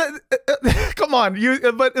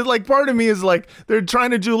on, but like part of me is like they're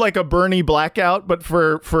trying to do like a Bernie blackout, but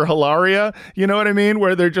for Hilaria, you know what I mean?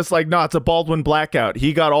 Where they're just like, no, it's a Baldwin blackout.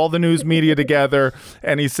 He got all the news media together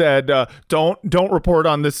and he said, don't report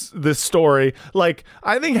on this story. Like,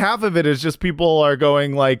 I think half of it is just people are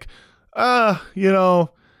going like,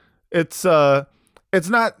 it's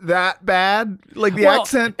not that bad. Like the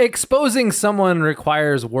accent. Exposing someone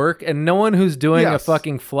requires work, and no one who's doing a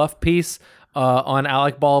fucking fluff piece on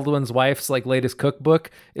Alec Baldwin's wife's like latest cookbook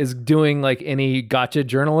is doing like any gotcha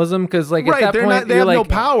journalism because like at that point they have like, no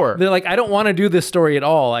power. They're like, I don't want to do this story at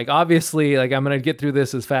all. Like obviously, like I'm gonna get through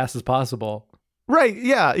this as fast as possible. Right,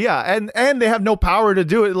 yeah, and they have no power to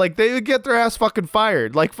do it. Like, they would get their ass fucking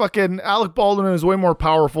fired. Like, fucking Alec Baldwin is way more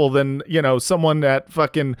powerful than, someone at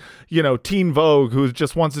fucking, Teen Vogue who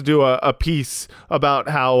just wants to do a piece about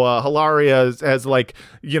how Hilaria has like,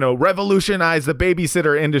 revolutionized the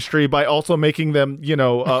babysitter industry by also making them,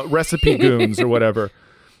 recipe goons or whatever.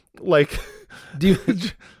 Like, Do you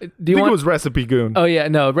I think it was Recipe Goon. Oh yeah,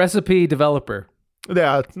 no, recipe developer.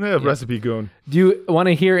 Yeah, Recipe Goon. Do you want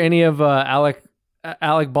to hear any of Alec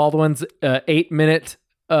Baldwin's 8-minute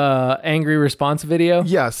angry response video?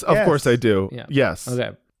 Yes, of course I do. Yeah. Yes.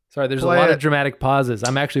 Okay. Sorry, there's Play a lot it. of dramatic pauses.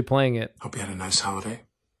 I'm actually playing it. Hope you had a nice holiday.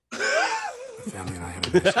 My family and I had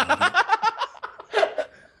a nice holiday.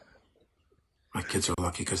 My kids are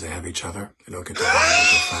lucky because they have each other. They don't get to hang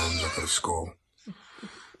with their friends or go to school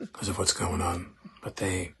because of what's going on. But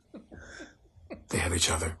they have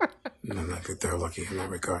each other. And I think they're lucky in that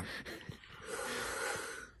regard.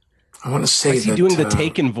 I want to say Is he that doing the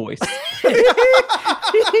Taken voice?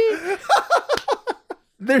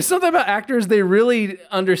 There's something about actors, they really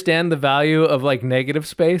understand the value of like negative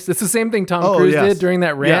space. It's the same thing Tom Cruise did during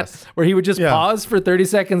that rant where he would just pause for 30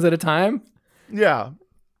 seconds at a time. Yeah.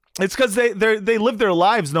 It's because they live their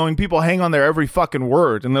lives knowing people hang on their every fucking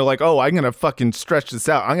word. And they're like, oh, I'm going to fucking stretch this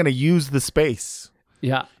out. I'm going to use the space.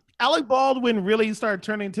 Yeah. Alec Baldwin really started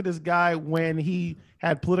turning into this guy when he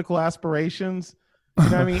had political aspirations. You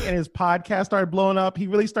know what I mean? And his podcast started blowing up. He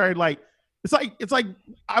really started it's like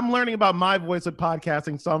I'm learning about my voice with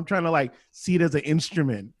podcasting, so I'm trying to like see it as an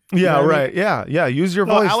instrument. Yeah, right. I mean? Yeah. Use your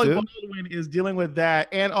voice, Alec dude. Baldwin is dealing with that,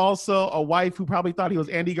 and also a wife who probably thought he was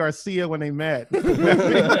Andy Garcia when they met.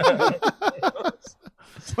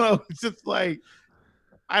 So it's just like,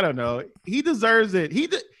 I don't know. He deserves it. He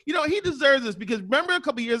deserves this because remember a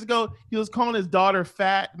couple years ago he was calling his daughter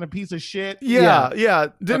fat and a piece of shit. Yeah.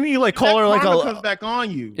 Didn't he like call her like comes back on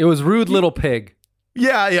you? It was rude little pig.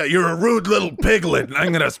 Yeah, you're a rude little piglet, and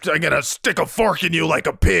I'm gonna stick a fork in you like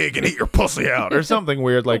a pig and eat your pussy out, or something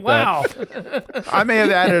weird like that. I may have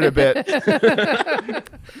added a bit.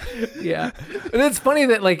 Yeah, and it's funny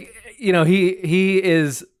that he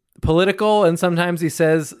is political, and sometimes he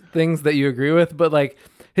says things that you agree with, but like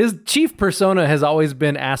his chief persona has always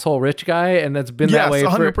been asshole rich guy, and that's been that way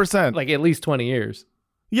 100%. for like at least 20 years.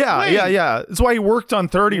 Yeah. That's why he worked on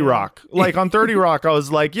 30 Rock. Like on 30 Rock, I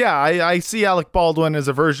was like, I see Alec Baldwin as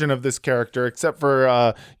a version of this character, except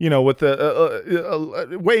for, with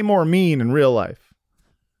way more mean in real life.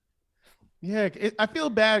 Yeah, I feel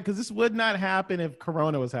bad because this would not happen if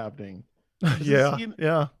Corona was happening. Yeah.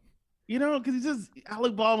 Because he's just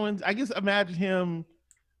Alec Baldwin. I guess imagine him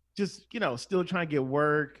just, still trying to get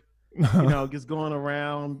work, just going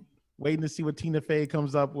around, waiting to see what Tina Fey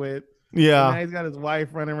comes up with. Yeah, and now he's got his wife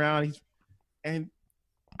running around. Here's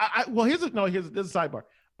a sidebar.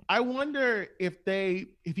 I wonder if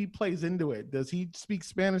he plays into it. Does he speak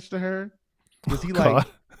Spanish to her? Does he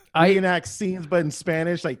reenact scenes but in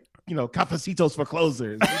Spanish, like cafecitos for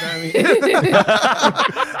closers? You know what I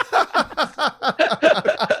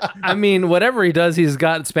mean? I mean, whatever he does, he's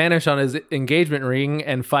got Spanish on his engagement ring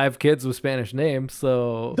and 5 kids with Spanish names.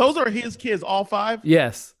 So those are his kids, all 5.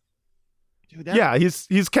 Yes. Dude,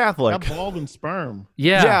 he's Catholic. That Baldwin sperm.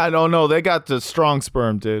 Yeah. I don't know. They got the strong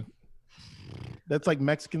sperm, dude. That's like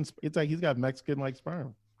Mexican. It's like he's got Mexican like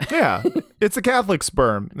sperm. Yeah, it's a Catholic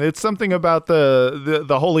sperm. It's something about the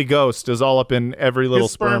Holy Ghost is all up in every little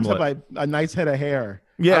His sperms spermlet. have a nice head of hair.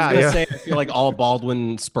 Yeah, I was gonna say, I feel like all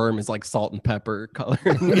Baldwin sperm is like salt and pepper color.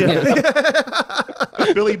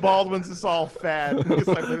 Billy Baldwin's is all fat. It's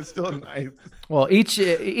like, but it's still nice. Well,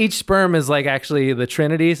 each sperm is like actually the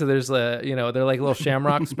Trinity. So there's they're like little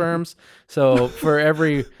shamrock sperms. So for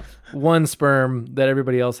every one sperm that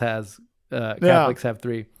everybody else has, Catholics have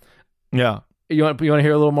 3. Yeah. You want to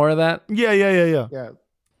hear a little more of that? Yeah. Yeah.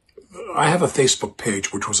 I have a Facebook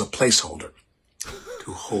page which was a placeholder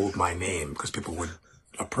to hold my name because people would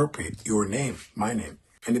appropriate your name, my name,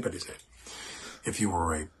 anybody's name. If you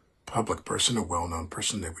were a public person, a well-known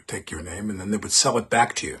person, they would take your name and then they would sell it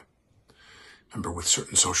back to you. Remember, with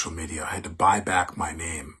certain social media, I had to buy back my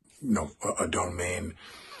name, a domain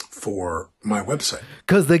for my website.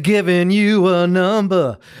 Because they're giving you a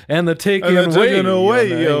number and they're taking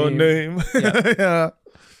away your name. Yeah.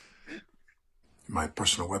 My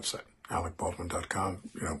personal website,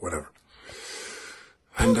 alecbaldwin.com, whatever.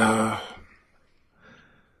 And I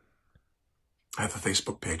have a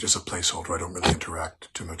Facebook page as a placeholder. I don't really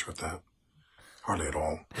interact too much with that. Hardly at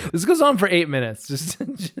all. This goes on for 8 minutes. Just.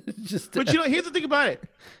 But here's the thing about it.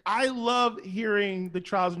 I love hearing the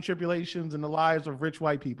trials and tribulations and the lives of rich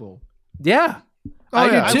white people. Yeah.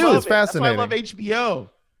 I do too. love It's it. fascinating. That's why I love HBO.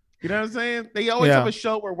 You know what I'm saying? They always have a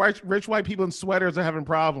show where rich white people in sweaters are having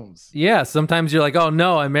problems. Yeah, sometimes you're like, oh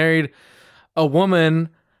no, I married a woman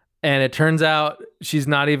and it turns out she's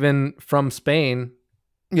not even from Spain.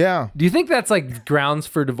 Yeah. Do you think that's like grounds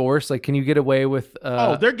for divorce? Like, can you get away with...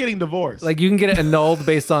 they're getting divorced. Like, you can get it annulled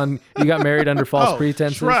based on you got married under false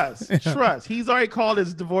pretenses? Trust. He's already called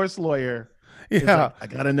his divorce lawyer. Yeah. Like, I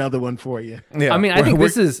got another one for you. Yeah. I mean, I think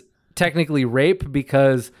this is technically rape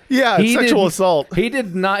because it's sexual assault. He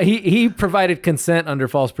did not. He provided consent under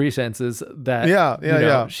false pretenses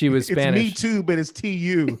that she was Spanish. It's me too, but it's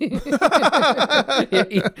TU.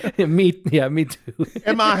 me too. Me too.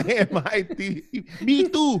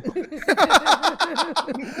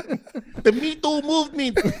 The Me Too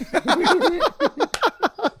movement.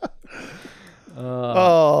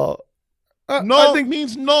 No, I think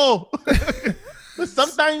means no. But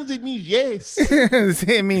sometimes it means yes.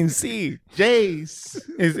 It means see. Yes.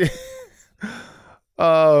 Is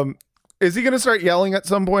he gonna start yelling at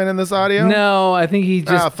some point in this audio? No, I think he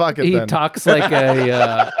just then. talks like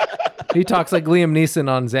he talks like Liam Neeson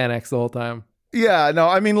on Xanax the whole time. Yeah, no,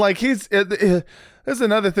 I mean, like there's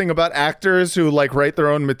another thing about actors who like write their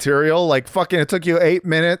own material. Like fucking, it took you 8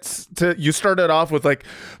 minutes you started off with like,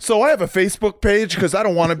 so I have a Facebook page because I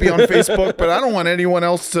don't want to be on Facebook, but I don't want anyone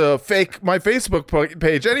else to fake my Facebook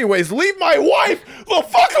page. Anyways, leave my wife the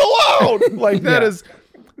fuck alone. Like that is,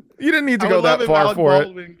 you didn't need to go that far for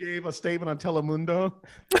Baldwin gave a statement on Telemundo.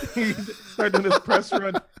 He started doing his press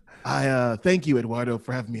run. I thank you, Eduardo,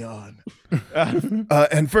 for having me on.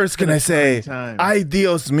 And first, can I say, ay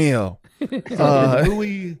Dios mío.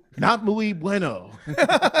 Not muy bueno.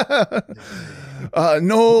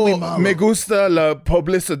 No me gusta la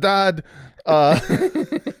publicidad.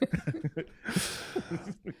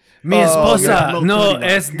 Mi esposa no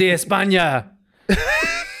es de España.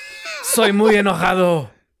 Soy muy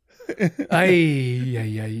enojado. Ay,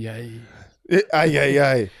 ay, ay, ay. Ay, ay,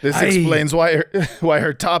 ay. This explains why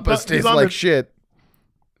her tapas taste like shit.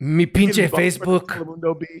 Mi pinche Facebook.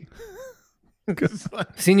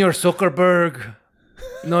 Señor Zuckerberg,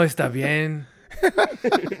 no está bien.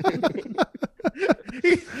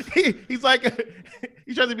 He's like,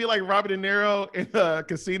 he tries to be like Robert De Niro in a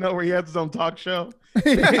casino where he has his own talk show.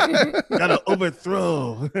 Gotta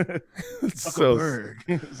overthrow Zuckerberg.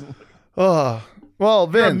 Oh, well,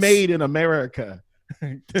 Vince. You're made in America.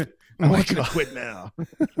 I want you to quit now.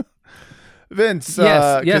 Vince,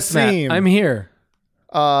 yes, Kasim, Matt, I'm here.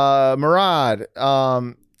 Murad,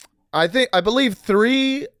 I believe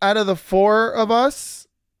 3 out of the 4 of us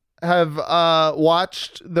have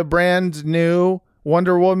watched the brand new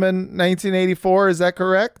Wonder Woman 1984. Is that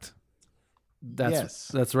correct?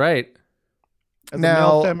 That's right. As a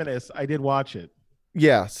male feminist, I did watch it.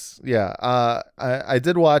 Yes, yeah. I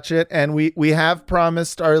did watch it, and we have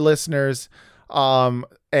promised our listeners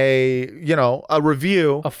a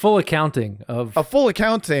review, a full accounting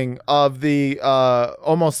of the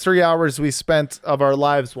almost 3 hours we spent of our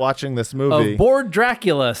lives watching this movie. Of Bored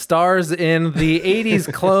Dracula stars in the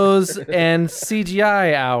 80s clothes and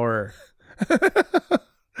CGI hour.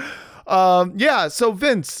 Yeah, so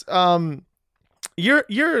Vince, you're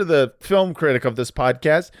the film critic of this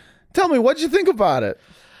podcast. Tell me, what'd you think about it?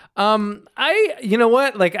 You know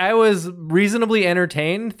what? Like, I was reasonably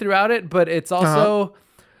entertained throughout it, but it's also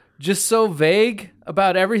just so vague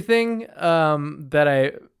about everything that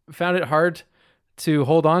I found it hard to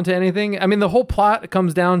hold on to anything. I mean, the whole plot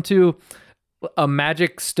comes down to a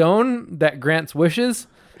magic stone that grants wishes.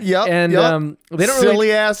 Yep. And they don't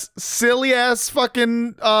silly ass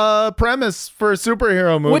fucking premise for a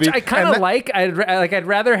superhero movie, which I kind of like. I'd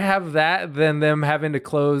rather have that than them having to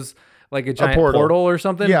close like a giant portal or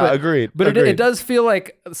something. Yeah, agreed. But it does feel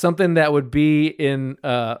like something that would be in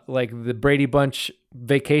like the Brady Bunch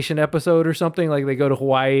vacation episode or something. Like they go to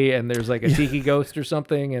Hawaii and there's like a tiki ghost or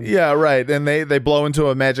something. And yeah, right. And they blow into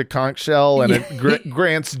a magic conch shell and it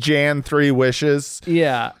grants Jan 3 wishes.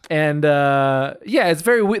 Yeah, and it's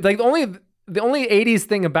very weird. Like the only 80s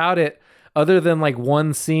thing about it, other than like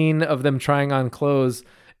one scene of them trying on clothes,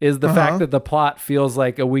 is the fact that the plot feels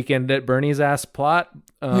like a Weekend at Bernie's ass plot.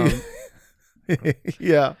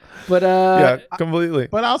 Yeah, but completely.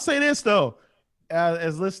 But I'll say this though,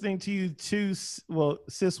 as listening to you two,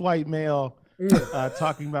 cis white male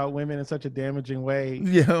talking about women in such a damaging way,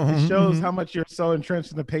 it shows how much you're so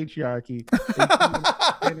entrenched in the patriarchy.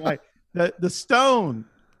 And like the stone,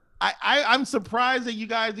 I'm surprised that you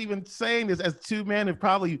guys even saying this as two men who've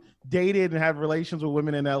probably dated and have relations with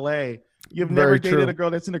women in LA. You've never dated a girl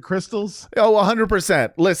that's into crystals? Oh,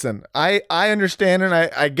 100%. Listen, I understand and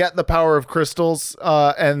I get the power of crystals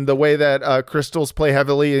and the way that crystals play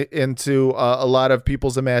heavily into a lot of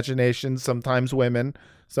people's imaginations, sometimes women,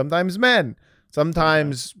 sometimes men,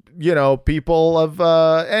 sometimes, people of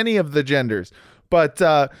any of the genders. But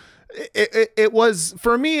it was,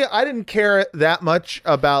 for me, I didn't care that much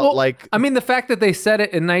about I mean, the fact that they said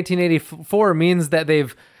it in 1984 means that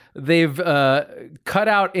they've cut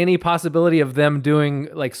out any possibility of them doing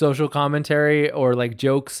like social commentary or like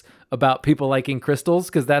jokes about people liking crystals,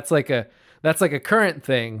 because that's like a current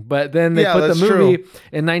thing. But then they put the movie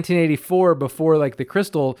in 1984 before like the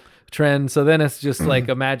crystal trend, so then it's just like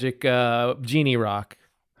a magic genie rock.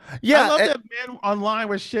 Yeah, I love that men online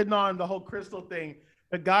were shitting on the whole crystal thing.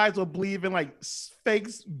 The guys will believe in like fake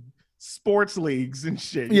sports leagues and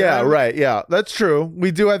shit. Yeah, right. Yeah, that's true.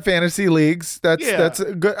 We do have fantasy leagues. That's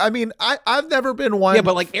good. I mean, I've never been one. Yeah,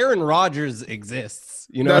 but like Aaron Rodgers exists.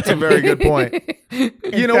 That's a very good point.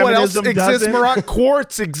 You know what else exists, Marat?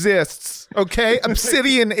 Quartz exists. Okay,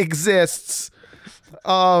 Obsidian exists.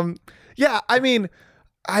 Yeah, I mean,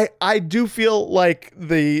 I do feel like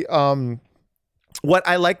the what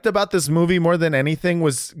I liked about this movie more than anything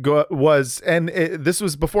was this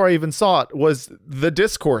was before I even saw it, was the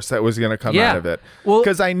discourse that was going to come out of it. Well,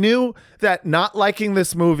 because I knew that not liking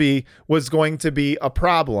this movie was going to be a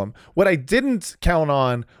problem. What I didn't count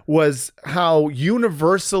on was how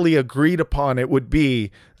universally agreed upon it would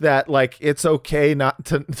be that like it's okay not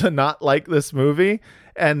to not like this movie.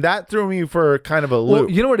 And that threw me for kind of a loop.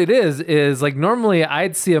 Well, you know what it is like normally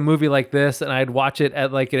I'd see a movie like this and I'd watch it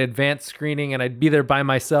at like an advanced screening and I'd be there by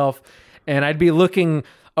myself and I'd be looking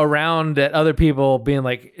around at other people being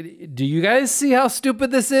like, do you guys see how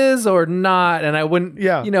stupid this is or not? And I wouldn't,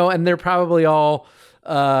 and they're probably all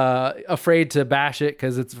afraid to bash it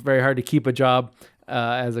because it's very hard to keep a job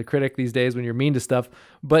as a critic these days when you're mean to stuff.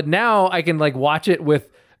 But now I can like watch it with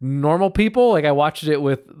normal people. Like I watched it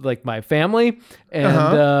with like my family and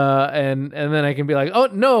and then I can be like, oh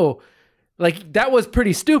no, like that was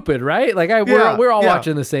pretty stupid, right? Like we're all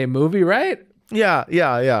watching the same movie, right? Yeah.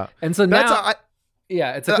 And so now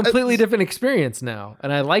it's a completely different experience now.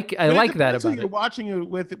 And I like that about it. You're watching it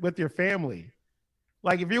with your family.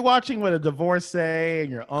 Like if you're watching with a divorcee and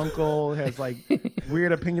your uncle has like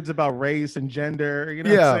weird opinions about race and gender, you know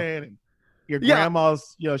what I'm saying? And your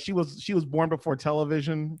grandma's, she was born before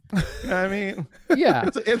television. You know what I mean? Yeah.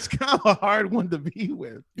 It's kind of a hard one to be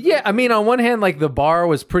with. Yeah. I mean, on one hand, like the bar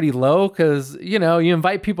was pretty low because, you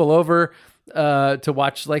invite people over to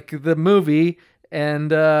watch like the movie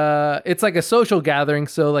and it's like a social gathering.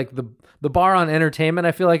 So like the bar on entertainment,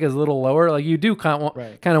 I feel like is a little lower. Like you do kind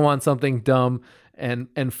of want something dumb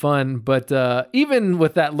and fun. But even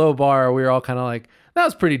with that low bar, we were all kind of like, that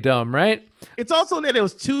was pretty dumb, right? It's also that it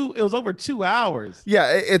was over 2 hours. Yeah,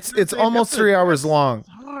 it's almost 3 hours long. It's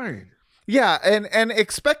hard. Yeah, and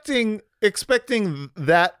expecting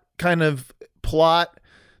that kind of plot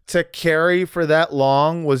to carry for that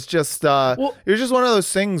long was just it was just one of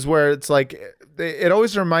those things where it's like it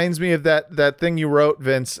always reminds me of that thing you wrote,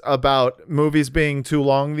 Vince, about movies being too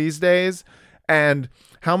long these days and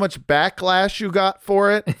how much backlash you got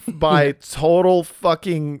for it by total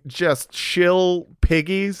fucking just shill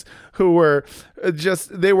piggies who were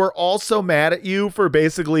they were all so mad at you for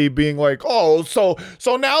basically being like, oh, so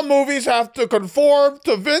now movies have to conform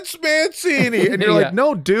to Vince Mancini. And you're like,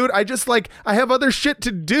 no, dude, I have other shit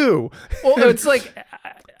to do. Well, it's like,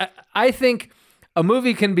 I think a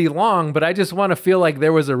movie can be long, but I just want to feel like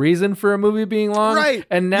there was a reason for a movie being long. Right.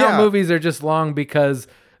 And now movies are just long because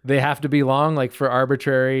they have to be long, like for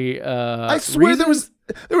arbitrary I swear reasons.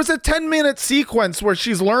 there was a 10-minute sequence where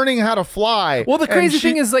she's learning how to fly. Well, the crazy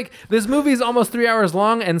thing is like this movie is almost 3 hours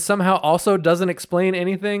long and somehow also doesn't explain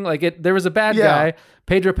anything. Like there was a bad guy,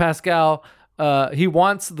 Pedro Pascal. He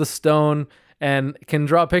wants the stone and can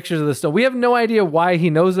draw pictures of the stone. We have no idea why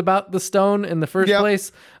he knows about the stone in the first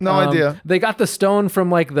place. No idea. They got the stone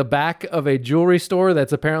from like the back of a jewelry store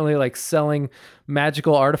that's apparently like selling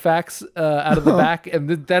magical artifacts out of the back,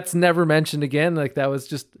 and that's never mentioned again. Like that was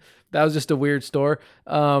just a weird store.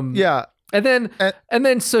 And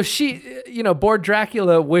then so she, bored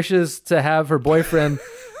Dracula wishes to have her boyfriend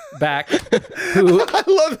back. Who I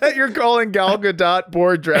love that you're calling Gal Gadot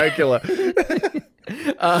bored Dracula.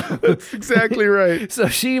 That's exactly right. So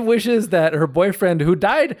she wishes that her boyfriend, who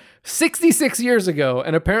died 66 years ago,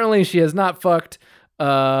 and apparently she has not fucked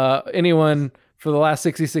anyone for the last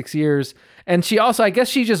 66 years. And she also, I guess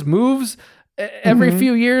she just moves every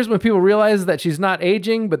few years when people realize that she's not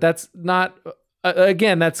aging, but that's not,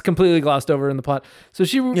 again, that's completely glossed over in the plot. So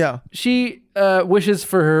she wishes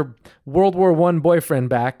for her World War I boyfriend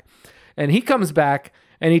back, and he comes back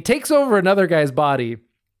and he takes over another guy's body.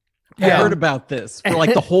 I heard about this for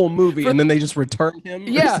like the whole movie, and then they just return him.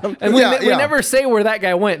 Yeah, and we never say where that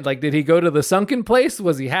guy went. Like, did he go to the sunken place?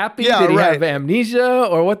 Was he happy? Yeah, did he right. have amnesia,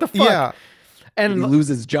 or what the fuck? Yeah. Did he lose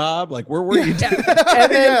his job? Like, where were you?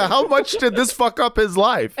 Yeah, how much did this fuck up his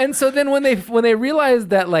life? And so then when they realize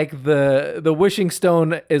that like the wishing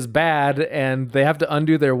stone is bad and they have to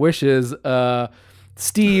undo their wishes,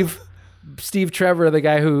 Steve Trevor, the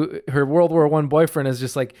guy who her World War I boyfriend, is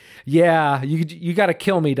just like, yeah, you got to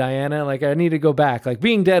kill me, Diana. Like, I need to go back. Like,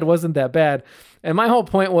 being dead wasn't that bad. And my whole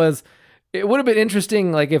point was, it would have been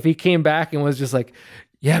interesting, like, if he came back and was just like,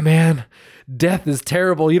 yeah, man, death is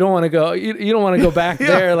terrible. You don't want to go. You don't want to go back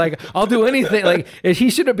there. Like, I'll do anything. Like,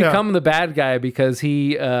 he should have become the bad guy because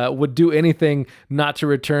he would do anything not to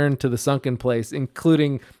return to the sunken place,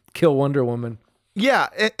 including kill Wonder Woman. Yeah,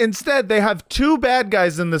 instead they have two bad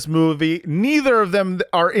guys in this movie. Neither of them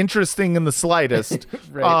are interesting in the slightest.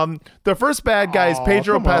 Right. The first bad guy is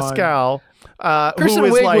Pedro Pascal. Kristen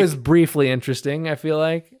who is Wiig was briefly interesting, I feel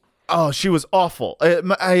like. Oh, she was awful.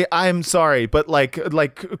 I'm sorry, but like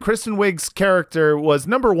Kristen Wiig's character was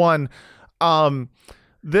number one.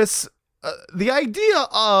 The idea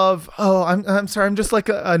of I'm sorry, I'm just like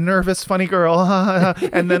a nervous funny girl,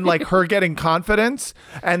 and then like her getting confidence,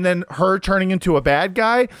 and then her turning into a bad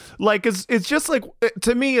guy, like it's just like,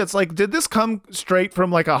 to me it's like, did this come straight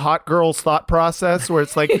from like a hot girl's thought process where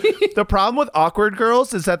it's like the problem with awkward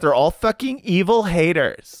girls is that they're all fucking evil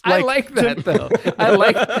haters. Like, I like that though. I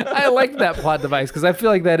like that plot device because I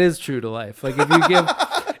feel like that is true to life. Like,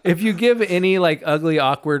 if you give any like ugly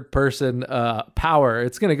awkward person power,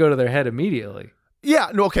 it's gonna go to their head immediately. Yeah,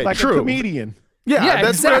 no, okay, like true. a comedian. Yeah,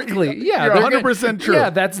 that's exactly. You're 100% true. Yeah,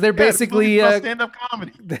 they're basically stand-up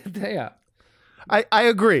comedy. Yeah. I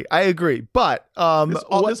agree. But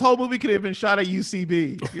this whole movie could have been shot at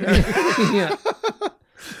UCB. Yeah.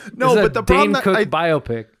 No, but the problem Dane Cook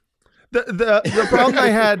biopic. The problem I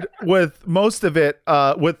had with most of it,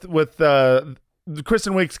 with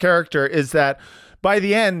Kristen Wiig's character, is that by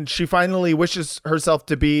the end, she finally wishes herself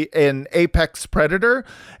to be an apex predator,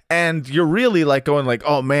 and you're really like going like,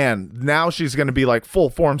 oh man, now she's going to be like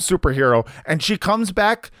full form superhero, and she comes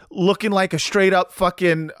back looking like a straight up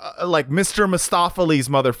fucking like Mr. Mistopheles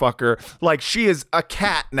motherfucker. Like, she is a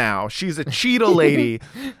cat now. She's a cheetah lady,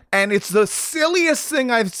 and it's the silliest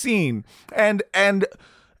thing I've seen. And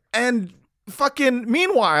fucking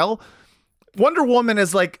meanwhile, Wonder Woman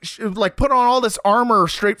is like put on all this armor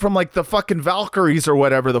straight from like the fucking Valkyries or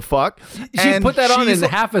whatever the fuck. She put that on in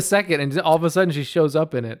half a second, and all of a sudden she shows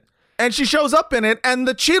up in it. And she shows up in it, and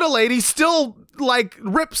the cheetah lady still like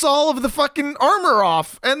rips all of the fucking armor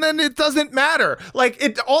off, and then it doesn't matter.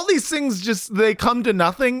 Like, all these things just, they come to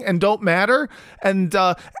nothing and don't matter. And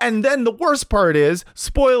then the worst part is,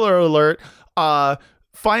 spoiler alert,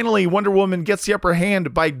 finally Wonder Woman gets the upper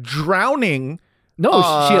hand by drowning.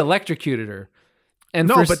 No, she electrocuted her. And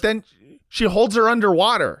but then she holds her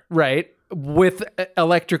underwater. Right, with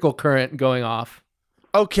electrical current going off.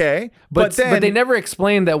 Okay, but they never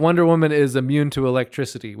explained that Wonder Woman is immune to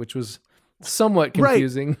electricity, which was somewhat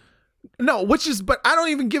confusing. Right. No, but I don't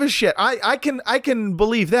even give a shit. I can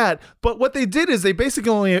believe that. But what they did is they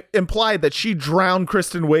basically only implied that she drowned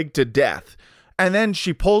Kristen Wiig to death, and then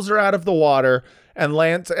she pulls her out of the water and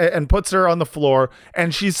lands and puts her on the floor,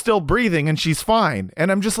 and she's still breathing and she's fine.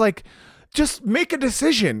 And I'm just like, just make a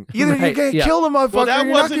decision. Either you're gonna kill the motherfucker, well, that or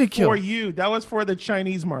you're not gonna wasn't kill for you. That was for the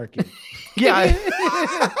Chinese market. Yeah.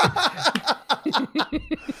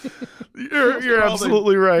 You're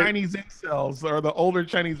absolutely right. Chinese incels, or the older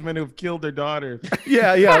Chinese men who've killed their daughters.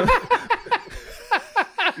 Yeah.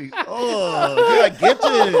 Oh, yeah, I get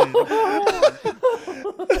it.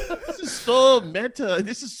 This is so meta.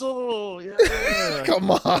 This is so, yeah. Come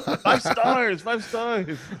on. 5 stars. 5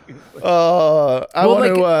 stars. The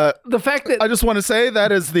fact that I just want to say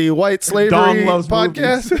that is the White Slavery Dong loves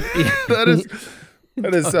podcast. That is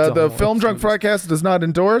the Film Drunk Frogcast does not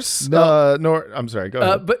endorse. Nor I'm sorry. Go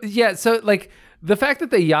ahead. But yeah, so like the fact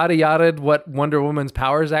that they yada-yada'd what Wonder Woman's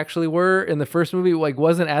powers actually were in the first movie, like,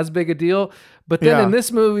 wasn't as big a deal. But then in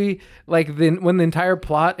this movie, like, when the entire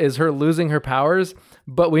plot is her losing her powers,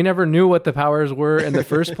 but we never knew what the powers were in the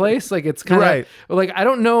first place. Like, it's kind of like, I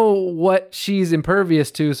don't know what she's impervious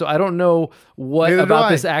to, so I don't know what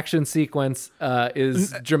about this action sequence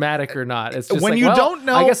is dramatic or not. It's just when like, you don't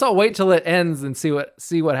know. I guess I'll wait till it ends and see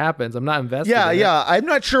what happens. I'm not invested. Yeah. I'm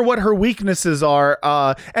not sure what her weaknesses are.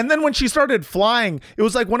 And then when she started flying, it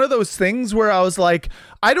was like one of those things where I was like,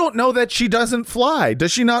 I don't know that she doesn't fly.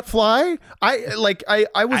 Does she not fly? I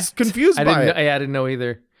was confused by it. I didn't know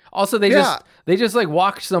either. Also, they just like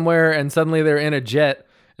walked somewhere and suddenly they're in a jet,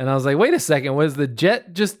 and I was like, wait a second, was the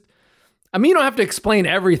jet just I mean, you don't have to explain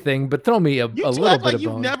everything, but throw me a You little act bit like of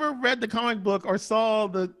you've bone. never read the comic book or saw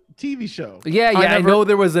the TV show. Yeah, I know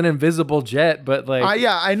there was an invisible jet, but like,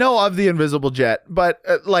 Yeah, I know of the invisible jet, but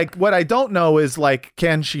like what I don't know is like,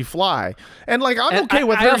 can she fly? And like, I'm okay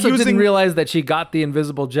with I her also using. didn't realize that she got the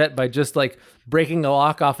invisible jet by just like breaking a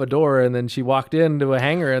lock off a door, and then she walked into a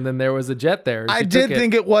hangar, and then there was a jet there. I did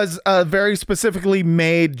think it was a very specifically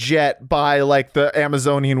made jet by like the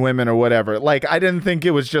Amazonian women or whatever. Like, I didn't think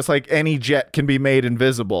it was just like any jet can be made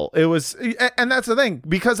invisible. It was, and that's the thing,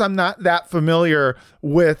 because I'm not that familiar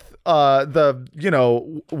with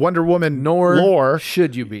the Wonder Woman lore.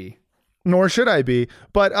 Should you be? Nor should I be.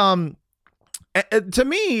 But to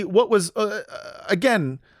me, what was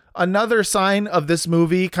again another sign of this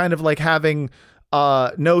movie kind of like having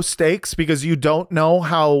no stakes because you don't know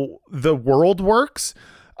how the world works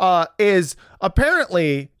is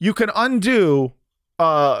apparently you can undo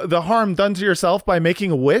the harm done to yourself by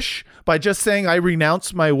making a wish, by just saying I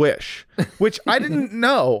renounce my wish, which I didn't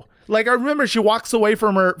know. Like, I remember she walks away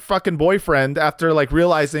from her fucking boyfriend after like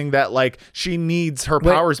realizing that like she needs her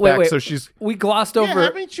powers back. So we glossed over. Yeah,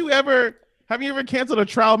 haven't you ever canceled a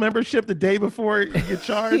trial membership the day before you get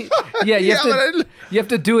charged? Yeah, you have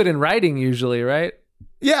to do it in writing usually, right?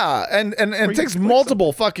 Yeah, and it takes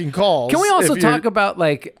multiple fucking calls. Can we also talk about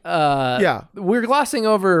like yeah, we're glossing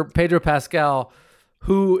over Pedro Pascal,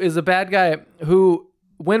 who is a bad guy who,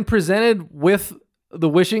 when presented with the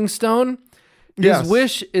wishing stone, his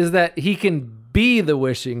wish is that he can be the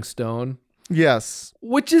wishing stone. Yes.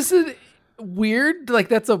 Which is weird.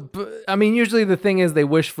 Like, I mean, usually the thing is they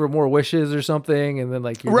wish for more wishes or something, and then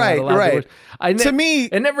like you're not allowed to wish. To me,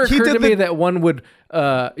 it never occurred to me that one would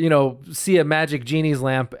see a magic genie's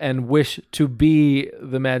lamp and wish to be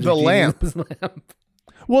the magic genie's lamp.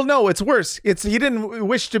 Well, no, it's worse. He didn't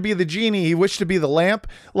wish to be the genie. He wished to be the lamp.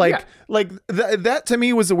 That to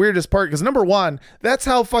me was the weirdest part, because number one, that's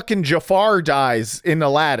how fucking Jafar dies in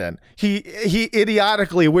Aladdin. He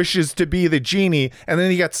idiotically wishes to be the genie, and then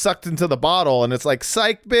he gets sucked into the bottle, and it's like,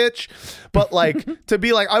 psych, bitch. But like to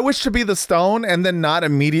be like, I wish to be the stone, and then not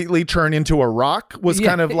immediately turn into a rock was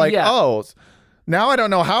kind of like, oh, now I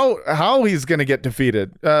don't know how he's gonna get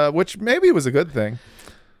defeated, which maybe was a good thing.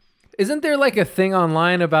 Isn't there like a thing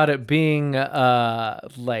online about it being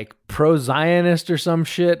like pro-Zionist or some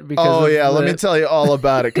shit? Because let me tell you all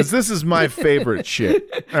about it, because this is my favorite shit.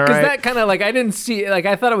 All right, because that kind of like, I didn't see, like,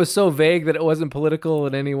 I thought it was so vague that it wasn't political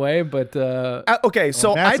in any way. But okay,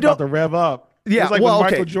 so that's I don't about to rev up. Yeah, it's like when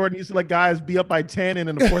Michael Jordan used to let guys be up by 10, and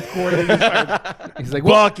in the fourth quarter he's like,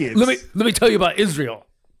 buckets. Let me tell you about Israel.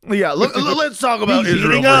 Yeah, let's talk about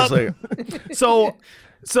Israel for a second.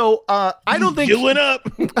 So I don't think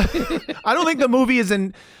I don't think the movie is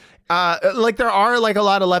in like, there are like a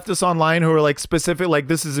lot of leftists online who are like specific, like,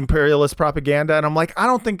 this is imperialist propaganda, and I'm like, I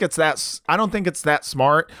don't think it's that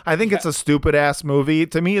smart. I think it's a stupid ass movie.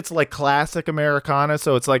 To me, it's like classic Americana.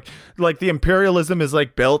 So it's like the imperialism is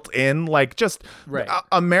like built in, like, just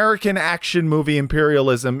American action movie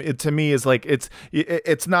imperialism. It to me is like,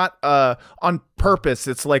 it's not on purpose.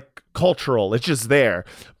 It's like cultural. It's just there.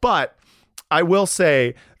 But I will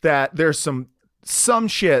say that there's some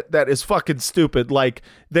shit that is fucking stupid. Like,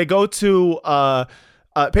 they go to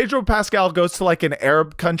Pedro Pascal goes to like an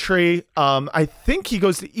Arab country. I think he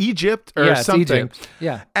goes to Egypt or something. Egypt.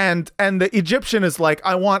 Yeah. And the Egyptian is like,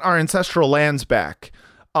 I want our ancestral lands back.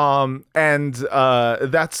 And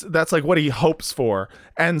that's like what he hopes for,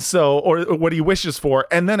 and so, or what he wishes for,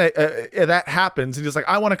 and then that happens, and he's like,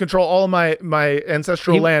 I want to control all of my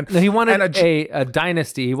ancestral land. He wanted a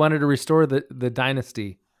dynasty. He wanted to restore the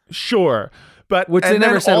dynasty. Sure, but which they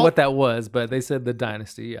never said what that was, but they said the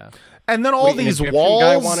dynasty. Yeah, and then all these walls.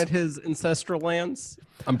 Guy wanted his ancestral lands.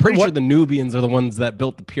 I'm pretty sure the Nubians are the ones that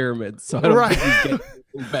built the pyramids, so I don't think he's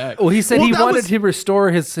getting back. Well, he said he wanted to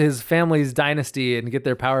restore his family's dynasty and get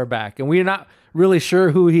their power back, and we're not really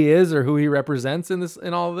sure who he is or who he represents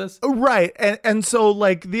in all of this. Right, and so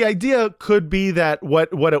like the idea could be that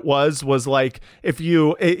what it was like, if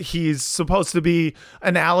he's supposed to be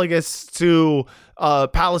analogous to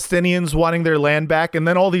Palestinians wanting their land back, and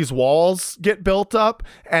then all these walls get built up,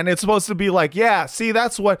 and it's supposed to be like, yeah, see,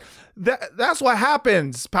 that's what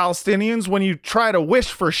happens, Palestinians, when you try to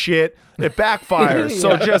wish for shit, it backfires.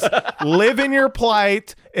 So just live in your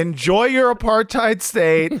plight, enjoy your apartheid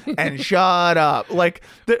state, and shut up. Like,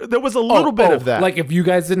 there was a little bit of that. Like, if you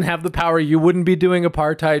guys didn't have the power, you wouldn't be doing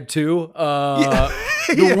apartheid too.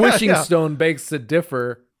 The wishing stone begs to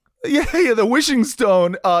differ. Yeah, the wishing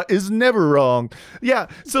stone is never wrong. Yeah,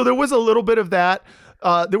 so there was a little bit of that.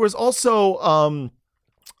 There was also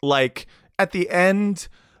like at the end,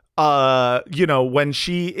 when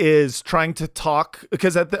she is trying to talk,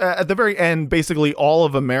 because at the very end, basically all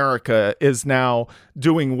of America is now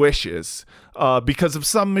doing wishes. Because of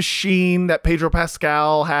some machine that Pedro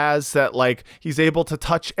Pascal has that like he's able to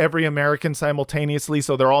touch every American simultaneously,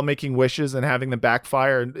 so they're all making wishes and having them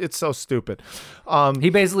backfire, and it's so stupid. He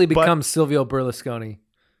basically becomes Silvio Berlusconi.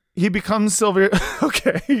 He becomes Silvio.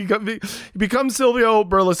 Okay, he becomes Silvio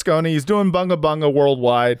Berlusconi. He's doing bunga bunga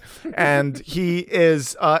worldwide, and he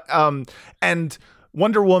is. And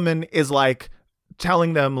Wonder Woman is like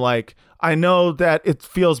telling them like, I know that it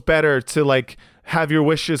feels better to like have your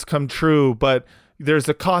wishes come true, but there's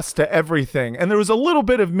a cost to everything. And there was a little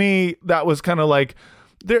bit of me that was kind of like,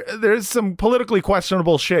 there's some politically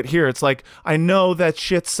questionable shit here. It's like, I know that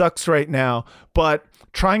shit sucks right now, but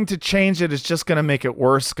trying to change it is just going to make it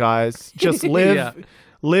worse, guys. Just live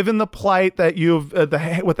in the plight that you've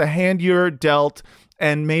with the hand you're dealt,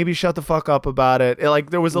 and maybe shut the fuck up about it. Like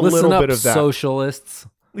there was a little bit of that. Socialists.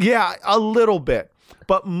 Yeah, a little bit.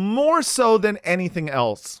 But more so than anything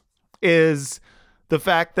else is the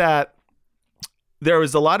fact that there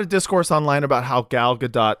was a lot of discourse online about how Gal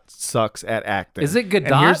Gadot sucks at acting. Is it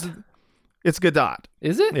Gadot? It's Gadot.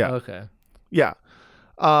 Is it? Yeah. Okay. Yeah.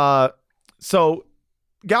 So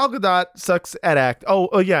Gal Gadot sucks at act.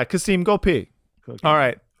 Oh yeah, Kasim, go pee. All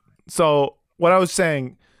right. So what I was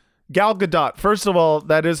saying, Gal Gadot. First of all,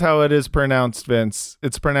 that is how it is pronounced, Vince.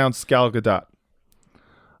 It's pronounced Gal Gadot.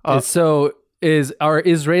 Are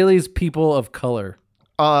Israelis people of color?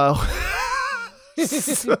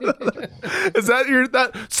 Is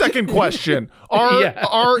that second question?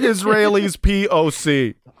 Are Israelis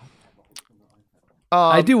POC?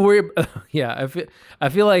 I do worry. Yeah, I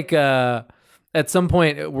feel like at some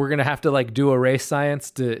point we're gonna have to like do a race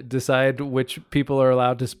science to decide which people are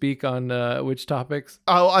allowed to speak on which topics.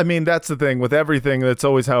 Oh, I mean that's the thing with everything. That's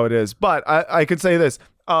always how it is. But I could say this.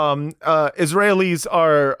 Israelis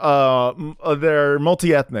are they're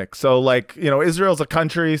multi-ethnic, so like Israel's a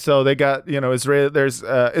country, so they got there's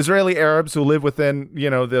Israeli Arabs who live within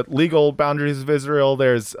the legal boundaries of Israel.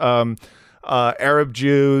 There's Arab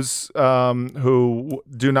Jews who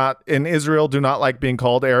do not like being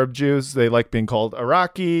called Arab Jews. They like being called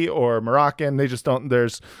Iraqi or Moroccan. They just don't.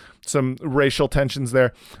 There's some racial tensions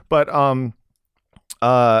there, but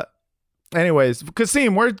anyways,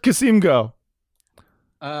 Kasim, where'd Kasim go?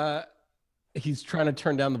 He's trying to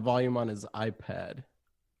turn down the volume on his iPad.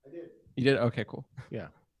 I did. You did? Okay, cool. Yeah.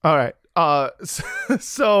 All right.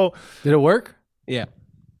 So did it work? Yeah.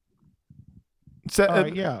 So,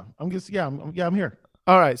 yeah. I'm here.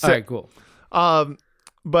 All right. So, all right, cool.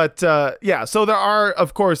 But yeah, so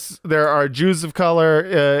there are Jews of color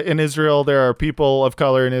in Israel. There are people of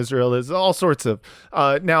color in Israel. There's all sorts of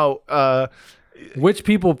which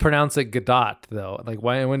people pronounce it Gadot though? Like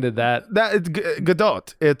when did that? It's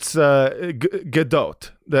Gadot. It's Gadot.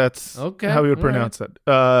 That's okay. How we would pronounce it.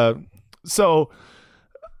 So,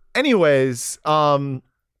 anyways,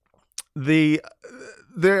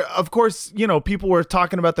 there, of course, people were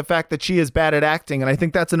talking about the fact that she is bad at acting, and I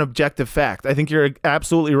think that's an objective fact. I think you're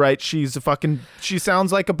absolutely right. She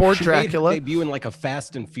sounds like a bored Dracula. She made a debut in like a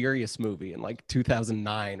Fast and Furious movie in like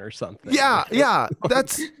 2009 or something. Yeah.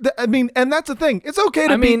 That's the thing. It's okay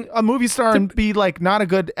to be a movie star and be like not a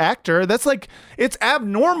good actor. That's like, it's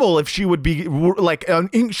abnormal if she would be like,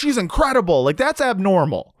 she's incredible. Like that's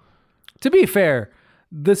abnormal. To be fair,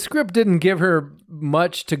 the script didn't give her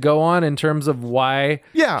much to go on in terms of why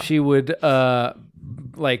she would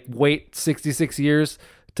wait 66 years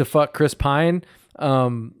to fuck Chris Pine.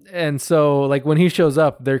 And so like when he shows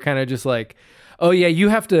up, they're kind of just like, oh yeah, you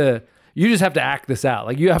just have to act this out.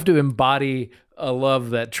 Like you have to embody a love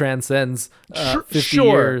that transcends 50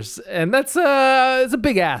 years. And that's it's a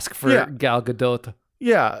big ask for Gal Gadot.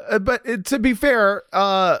 Yeah, but to be fair,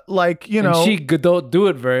 and she Gadot do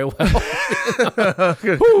it very well.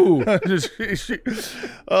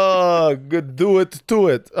 Good, do it to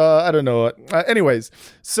it. I don't know. Anyways,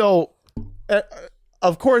 so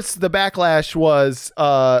of course the backlash was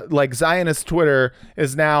like Zionist Twitter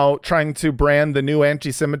is now trying to brand the new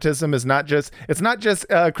anti-Semitism as it's not just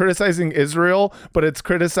criticizing Israel, but it's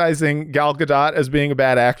criticizing Gal Gadot as being a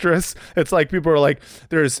bad actress. It's like people are like,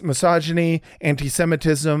 there's misogyny,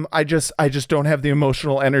 anti-Semitism. I just don't have the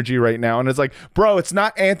emotional energy right now. And it's like, bro, it's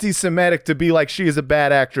not anti-Semitic to be like she is a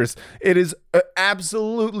bad actress. It is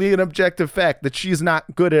absolutely an objective fact that she's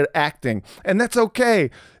not good at acting, and that's okay.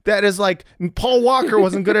 that is like Paul Walker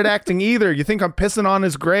wasn't good at acting either. You think I'm pissing on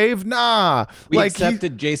his grave? Nah. We like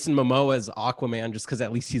accepted Jason Momoa as Aquaman just because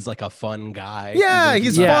at least he's like a fun guy. Yeah,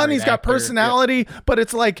 he's fun. He's got actor. personality, but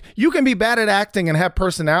it's like you can be bad at acting and have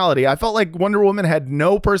personality. I felt like Wonder Woman had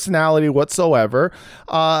no personality whatsoever.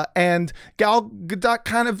 And Gal Gadot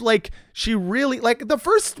kind of like, she really, like, the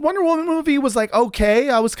first Wonder Woman movie was like, okay,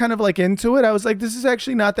 I was kind of like into it. I was like, this is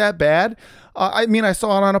actually not that bad. I mean, I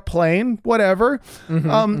saw it on a plane, whatever. But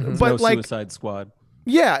No like, Suicide Squad.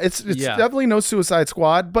 yeah, it's definitely no Suicide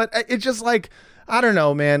Squad, but it's just like, I don't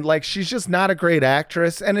know, man. Like, she's just not a great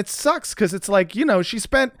actress, and it sucks because it's like, you know, she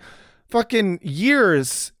spent fucking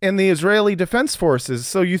years in the Israeli Defense Forces,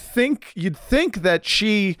 so you'd think that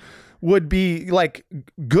she would be like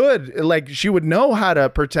good, like she would know how to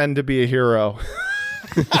pretend to be a hero.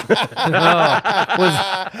 Was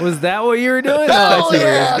that what you were doing? Hell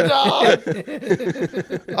yeah,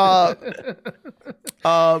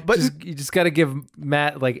 but you just got to give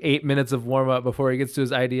Matt like 8 minutes of warm up before he gets to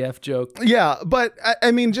his IDF joke. yeah, but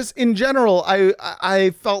I mean, just in general, I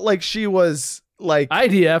felt like she was like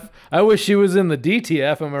IDF. I wish she was in the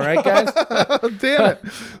DTF. Am I right, guys? damn it,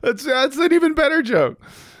 that's an even better joke.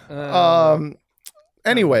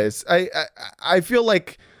 Anyways, I feel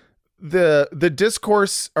like the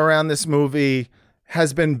discourse around this movie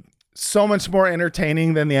has been so much more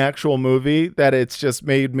entertaining than the actual movie that it's just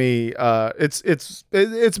made me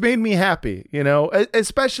it's made me happy, you know,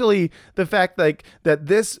 especially the fact like that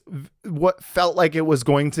this what felt like it was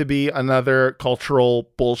going to be another cultural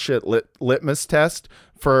bullshit litmus test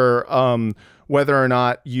for whether or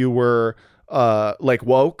not you were like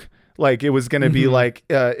woke. Like, it was going to be like,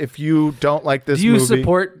 if you don't like this movie...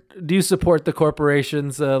 Do you support the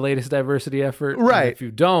corporation's latest diversity effort? Right. And if you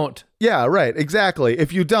don't... Yeah, right. Exactly.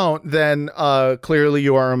 If you don't, then clearly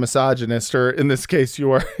you are a misogynist, or in this case, you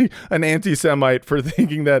are an anti-Semite for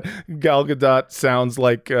thinking that Gal Gadot sounds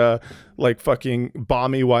like fucking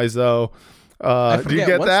Bommy Wiseau. Do you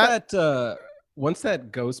get that? Once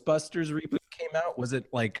that Ghostbusters reboot came out, was it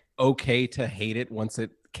like okay to hate it once it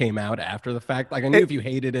came out after the fact? Like, I knew if you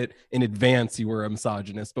hated it in advance, you were a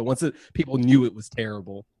misogynist, but once people knew it was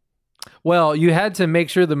terrible. Well, you had to make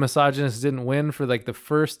sure the misogynists didn't win for like the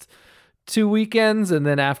first 2 weekends, and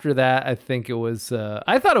then after that, I think it was.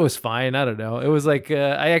 I thought it was fine. I don't know. It was like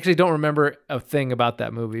I actually don't remember a thing about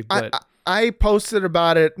that movie, but I posted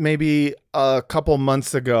about it maybe a couple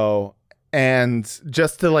months ago. And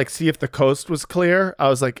just to like see if the coast was clear, I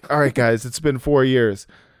was like, all right, guys, it's been 4 years.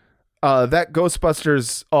 That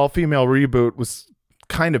Ghostbusters all-female reboot was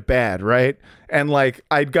kind of bad, right? And like,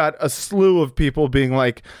 I'd got a slew of people being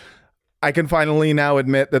like, I can finally now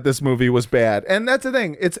admit that this movie was bad. And that's the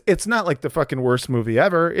thing. It's not like the fucking worst movie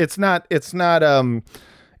ever. It's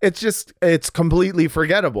completely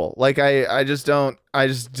forgettable. Like, it's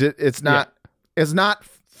not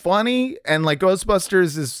funny. And like,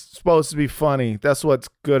 Ghostbusters is supposed to be funny. That's what's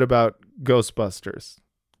good about Ghostbusters.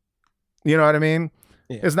 You know what I mean?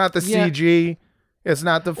 Yeah. It's not the CG. It's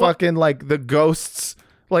not the fucking like the ghosts.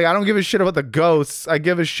 Like, I don't give a shit about the ghosts. I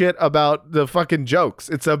give a shit about the fucking jokes.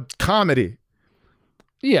 It's a comedy.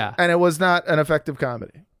 Yeah. And it was not an effective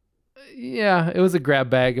comedy. Yeah, it was a grab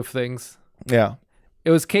bag of things. Yeah.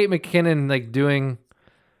 It was Kate McKinnon like doing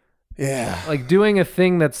a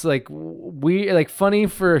thing that's like weird, like funny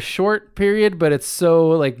for a short period, but it's so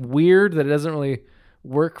like weird that it doesn't really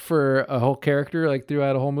work for a whole character like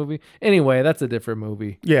throughout a whole movie. Anyway, that's a different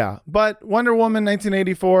movie. Yeah, but Wonder Woman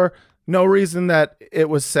 1984, no reason that it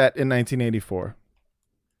was set in 1984.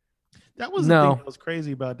 That was the thing that was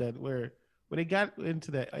crazy about that, where when it got into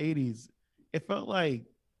the 80s, it felt like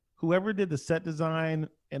whoever did the set design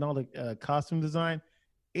and all the costume design,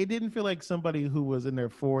 it didn't feel like somebody who was in their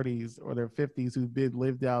 40s or their 50s who'd bid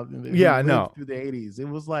lived out through the 80s. It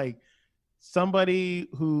was like somebody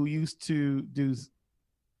who used to do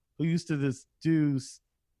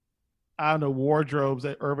I don't know, wardrobes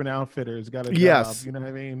at Urban Outfitters got a job. You know what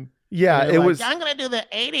I mean? Yeah, it was. I'm gonna do the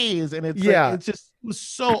 80s, and it's like, it was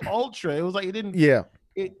so ultra. It was like it didn't. Yeah.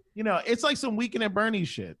 It's like some Weekend at Bernie's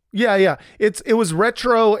shit. Yeah. It was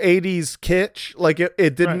retro 80s kitsch. Like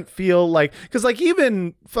it didn't feel like, because like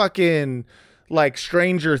even fucking like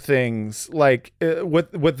Stranger Things, like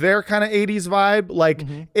with their kind of 80s vibe, like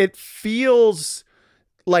it feels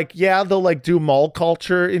like, yeah, they'll like do mall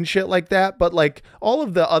culture and shit like that, but like all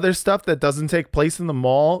of the other stuff that doesn't take place in the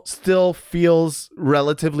mall still feels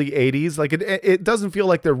relatively 80s. Like it doesn't feel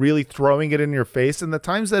like they're really throwing it in your face, and the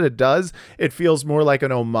times that it does, it feels more like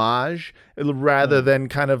an homage rather than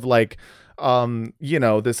kind of like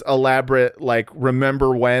this elaborate like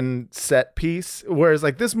remember when set piece, whereas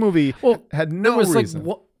like this movie had no reason.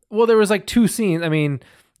 There was like two scenes. I mean,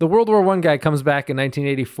 the World War I guy comes back in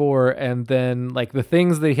 1984, and then like the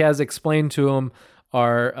things that he has explained to him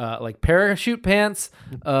are like parachute pants,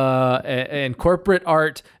 and corporate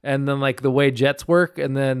art, and then like the way jets work,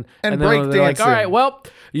 and then break they're like, dancing. all right, well,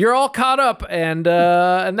 you're all caught up, and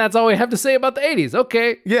that's all we have to say about the 80s.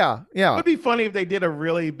 Okay. Yeah, It yeah. would be funny if they did a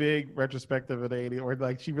really big retrospective of the 80s, or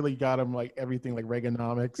like she really got him like everything like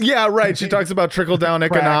Reaganomics. Yeah, right. She talks about trickle down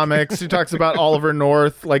economics. She talks about Oliver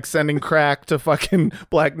North like sending crack to fucking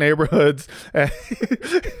black neighborhoods.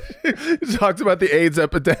 She talks about the AIDS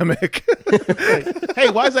epidemic. Hey,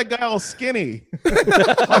 why is that guy all skinny?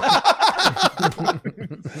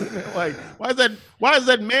 Like, why is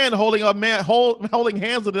that man holding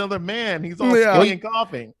hands with another man? He's all Yeah. skinny and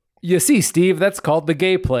coughing. You see, Steve, that's called the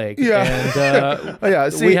gay plague. Yeah. And Yeah,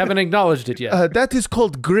 see, we haven't acknowledged it yet. that is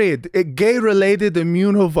called GRID, a gay-related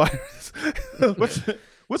immunovirus.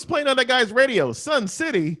 What's playing on that guy's radio? Sun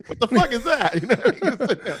City. What the fuck is that? You know,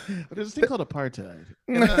 there's this thing called apartheid.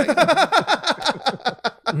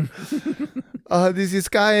 This is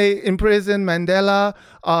guy in prison, Mandela,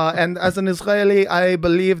 and as an Israeli, I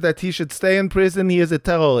believe that he should stay in prison. He is a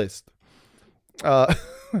terrorist.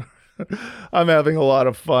 I'm having a lot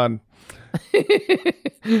of fun.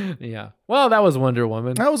 Yeah. Well, that was Wonder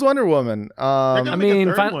Woman. That was Wonder Woman. They're gonna I make mean,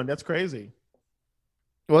 a third one. That's crazy.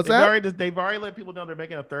 What's that? They've already let people know they're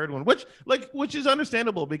making a third one, which is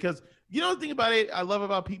understandable, because you know the thing about it I love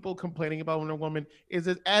about people complaining about Wonder Woman is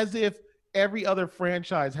it's as if every other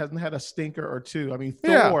franchise hasn't had a stinker or two. I mean,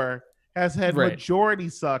 Yeah. Thor has had Right. majority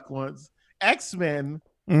suck ones. X-Men,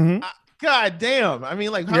 Mm-hmm. god damn. I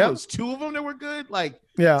mean, like how Yep. those two of them that were good? Like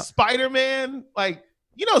Yeah. Spider-Man, like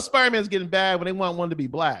you know Spider-Man's getting bad when they want one to be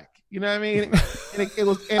black. You know what I mean?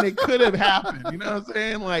 and it could have happened. You know what I'm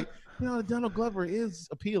saying? Like, you know, Donald Glover is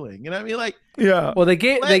appealing. You know what I mean? Like, Yeah. Well, they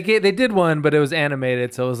did one, but it was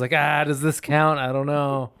animated, so it was like, does this count? I don't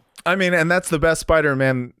know. I mean, and that's the best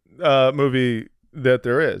Spider-Man movie that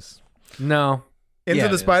there is. No. Into Yeah,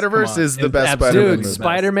 the it is. Spider-Verse Come on. is the It's best absolutely Spider-Man Dude, movie.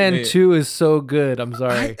 Spider-Man It- 2 is so good. I'm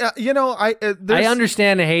sorry. I I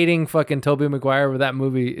understand hating fucking Tobey Maguire, but that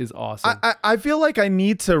movie is awesome. I feel like I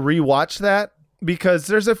need to rewatch that because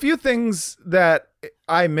there's a few things that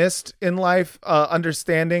I missed in life,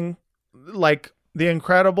 understanding, like The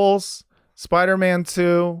Incredibles, Spider-Man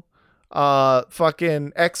 2,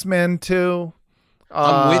 fucking X-Men 2.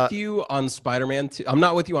 I'm with you on Spider-Man 2. I'm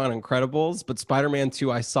not with you on Incredibles, but Spider-Man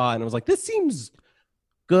 2 I saw and I was like, this seems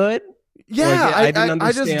good. Yeah, Like, I didn't I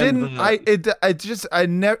just understand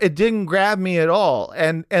didn't. It didn't grab me at all,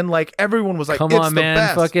 and like everyone was like, Come it's on, the man.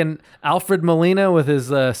 best. Fucking Alfred Molina with his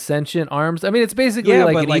sentient arms. I mean, it's basically Yeah,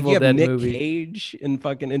 like but an like Evil you have Dead Nick movie. Cage in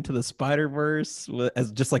fucking Into the Spider-Verse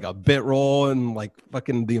as just like a bit role and like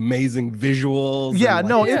fucking the amazing visuals. Yeah, and,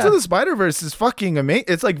 no, like, Into the Spider-Verse is fucking amazing.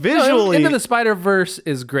 It's like visually, Into the Spider-Verse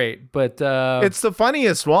is great, but it's the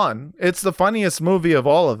funniest one. It's the funniest movie of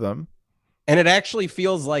all of them. and it actually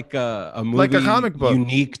feels like a movie, Like a comic book.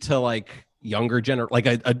 unique to like younger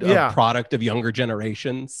Yeah. a product of younger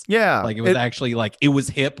generations. Yeah, Like it was actually like it was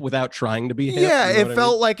hip without trying to be hip. Yeah, you know it what I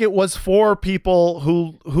felt mean? like it was for people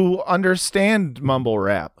who understand mumble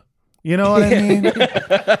rap. You know what I mean?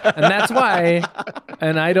 and that's why,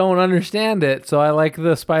 and I don't understand it, so I like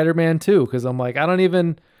the Spider-Man 2 because I'm like, I don't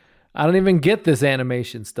even get this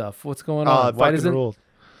animation stuff. What's going on? Why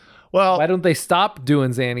Well, don't they stop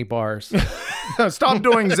doing Zanny bars? stop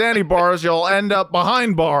doing Zanny bars. You'll end up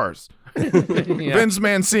behind bars. Yeah. Vince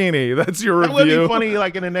Mancini. That's your that would be review. funny.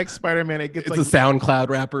 Like in the next Spider-Man, it gets It's like a SoundCloud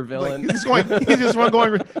rapper like, villain. he's just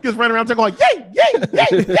running around going yay, yay, yay,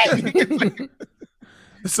 yay.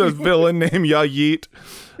 It's a villain named Yayeet.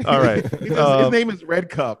 All right. His name is Red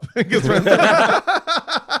Cup. He gets run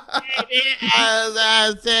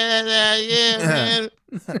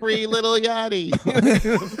Free little yachty.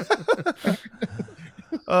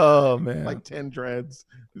 Oh man. Like 10 dreads,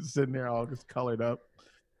 just sitting there all just colored up.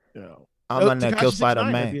 You know, I'm gonna kill Tekashi 69,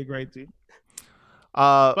 Spider-Man. that'd be a great team.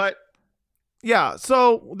 But yeah,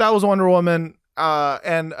 so that was Wonder Woman.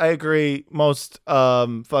 And I agree, most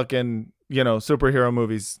fucking, superhero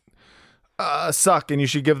movies suck, and you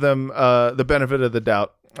should give them the benefit of the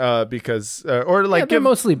doubt. Because or like they're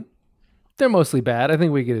mostly bad. I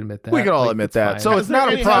think we can admit that. we can all Like, admit it's that. fine. So it's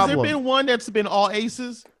not a Has problem. there been one that's been all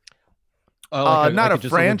aces? Not a just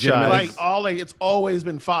franchise. legitimate- It's always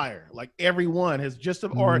been fire. Like every one has just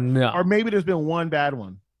or maybe there's been one bad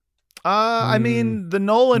one. I mean, the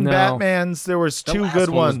Nolan No. Batmans, there was The two last good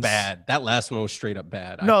one was ones. bad. That last one was straight up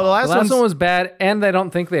bad. I No, the thought. last, The last one's- one was bad, and I don't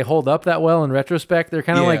think they hold up that well in retrospect. They're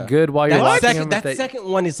kind of Yeah. like good while you're That watching them. second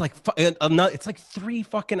one is like it's like 3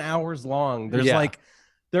 fucking hours long. There's Yeah. like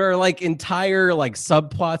There are like entire like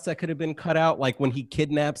subplots that could have been cut out. Like when he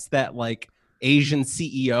kidnaps that like Asian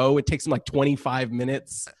CEO, it takes him like 25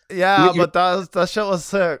 minutes. Yeah, but that shit was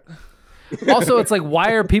sick. Also, it's like,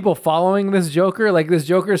 why are people following this Joker? Like, this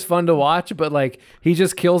Joker's fun to watch, but like he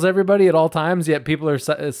just kills everybody at all times. Yet people are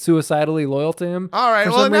suicidally loyal to him. All right,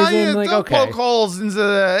 for well some now reason. you Like, don't okay. poke holes into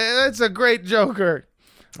the. It's a great Joker.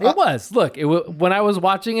 It was. Look, when I was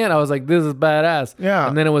watching it, I was like, "This is badass." Yeah.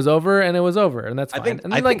 And then it was over, and that's fine. And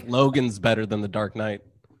then, I think Logan's better than The Dark Knight.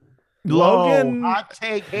 Logan, hot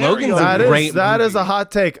take. Logan's that a is great that is movie. a hot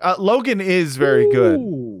take. Logan is very good.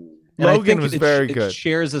 And I Logan think was it very good. It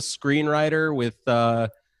shares a screenwriter with,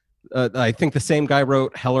 I think the same guy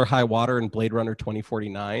wrote Hell or High Water and Blade Runner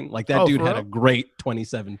 2049. Like that dude for had real? a great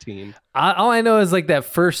 2017. all I know is like that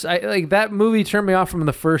first, like that movie turned me off from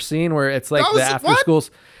the first scene where it's like That the was-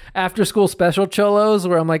 after school special cholos,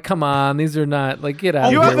 where I'm like, come on, these are not like, get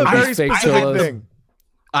out You of have here a with very these fake specific cholos. thing.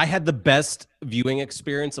 I had the best viewing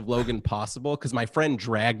experience of Logan possible because my friend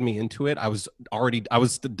dragged me into it. I was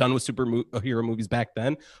done with superhero movies back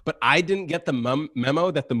then, but I didn't get the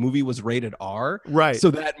memo that the movie was rated R. Right.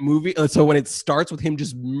 So that movie, so when it starts with him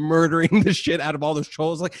just murdering the shit out of all those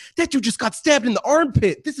trolls, like that dude just got stabbed in the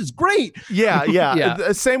armpit. This is great. Yeah.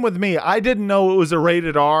 Yeah. Same with me. I didn't know it was a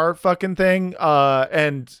rated R fucking thing.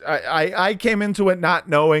 And I came into it not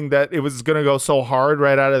knowing that it was going to go so hard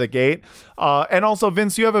right out of the gate. And also,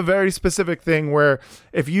 Vince, you have a very specific thing where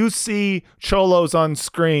if you see cholos on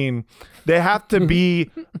screen, they have to be,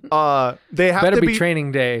 Better be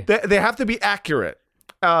Training Day. They have to be accurate.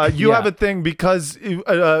 You have a thing because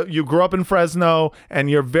you grew up in Fresno and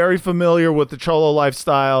you're very familiar with the cholo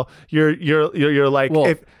lifestyle. You're like,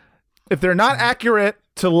 Well- if they're not accurate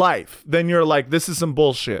to life, then you're like, this is some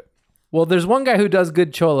bullshit. Well, there's one guy who does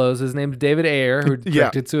good cholos. His name's David Ayer, who Yeah.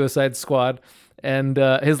 directed Suicide Squad. And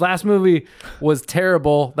his last movie was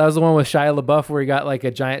terrible. That was the one with Shia LaBeouf where he got like a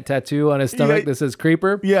giant tattoo on his stomach that says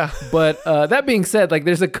Creeper. Yeah. But that being said, like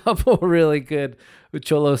there's a couple really good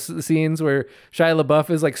cholo scenes where Shia LaBeouf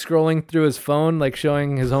is like scrolling through his phone, like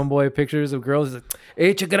showing his homeboy pictures of girls. He's like,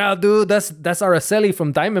 "Hey, check it out, dude. That's Araceli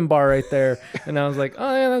from Diamond Bar right there." And I was like,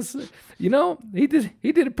 "Oh yeah, that's he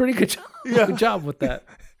did a pretty good job, good job with that."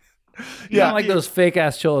 Yeah. Like those fake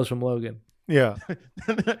ass cholos from Logan. Yeah.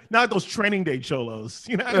 Not those Training Day cholos.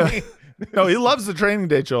 You know what I mean? No, he loves the Training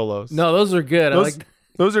Day cholos. No, those are good.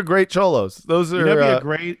 Those are great cholos. Those are You know, be a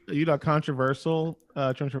great, controversial,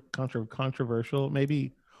 controversial,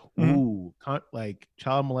 maybe. Ooh, like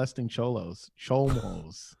child molesting chomos,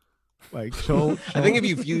 like I think if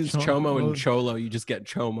you fuse chomo and cholo, you just get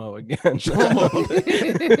chomo again.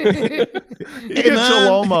 you get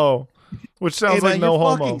cholomo, which sounds like no you're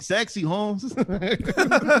homo. fucking sexy, Holmes.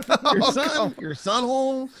 your son,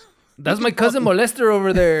 Holmes. That's my cousin molester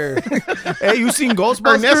over there. Hey, you seen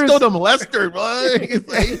Ghostbusters? Ernesto the molester, boy.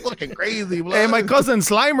 He's fucking crazy, boy. Hey, my cousin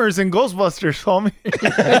Slimer's in Ghostbusters, homie.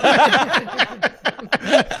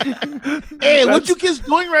 Hey, what you kids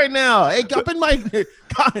doing right now? Hey, hop in my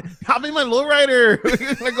lowrider.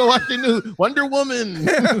 We're gonna go watch the new Wonder Woman.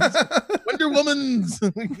 Wonder Woman's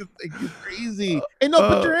crazy. Hey, no,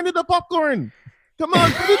 put your hand in the popcorn. Come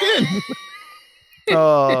on, put it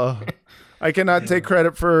in. I cannot take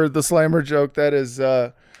credit for the Slimer joke. That is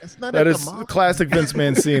classic Vince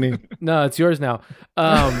Mancini. No, it's yours now.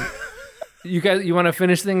 You guys, you want to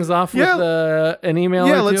finish things off with an email?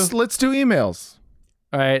 Yeah, or two? let's do emails.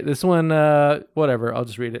 All right, this one, whatever. I'll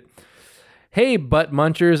just read it. Hey, Butt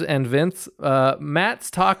Munchers and Vince. Matt's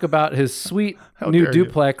talk about his sweet new dare you.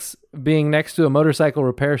 duplex being next to a motorcycle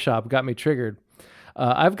repair shop got me triggered.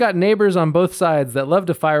 I've got neighbors on both sides that love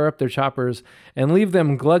to fire up their choppers and leave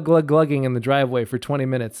them glugging in the driveway for 20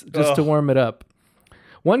 minutes just to warm it up.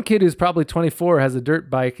 One kid who's probably 24 has a dirt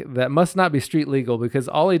bike that must not be street legal because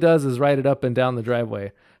all he does is ride it up and down the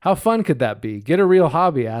driveway. How fun could that be? Get a real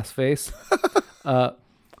hobby, ass face.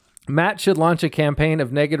 Matt should launch a campaign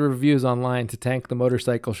of negative reviews online to tank the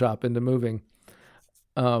motorcycle shop into moving.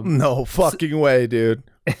 No fucking way, dude.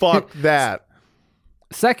 Fuck that.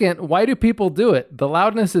 Second, why do people do it? The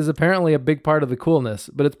loudness is apparently a big part of the coolness,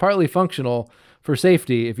 but it's partly functional for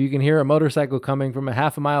safety. If you can hear a motorcycle coming from a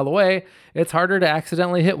half a mile away, it's harder to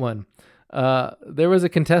accidentally hit one. There was a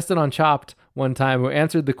contestant on Chopped one time who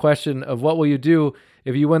answered the question of what will you do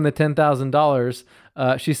if you win the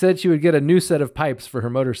 $10,000. She said she would get a new set of pipes for her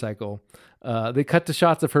motorcycle. They cut to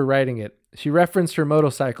shots of her riding it. She referenced her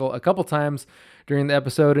motorcycle a couple times during the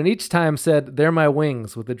episode, and each time said, "They're my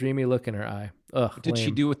wings," with a dreamy look in her eye. Ugh, What did she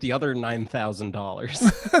lame. do with the other $9,000?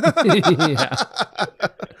 Yeah.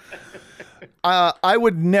 I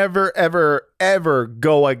would never, ever, ever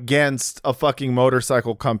go against a fucking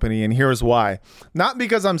motorcycle company, and here's why. Not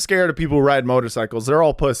because I'm scared of people who ride motorcycles. They're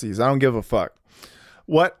all pussies. I don't give a fuck.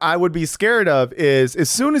 What I would be scared of is as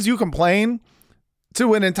soon as you complain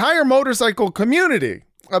to an entire motorcycle community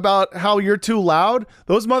about how you're too loud,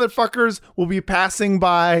 those motherfuckers will be passing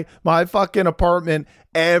by my fucking apartment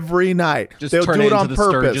every night. They'll turn do it into on the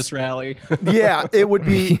purpose. Sturgis rally. Yeah, it would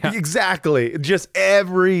be exactly just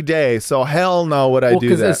every day. So hell no would I do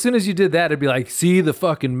Because that. as soon as you did that, it'd be like, see, the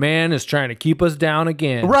fucking man is trying to keep us down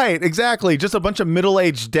again. Right, exactly. Just a bunch of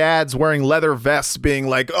middle-aged dads wearing leather vests being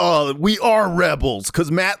like, oh, we are rebels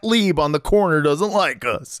because Matt Lieb on the corner doesn't like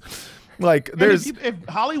us. Like, there's... If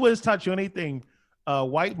Hollywood has taught you anything,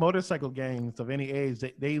 white motorcycle gangs of any age,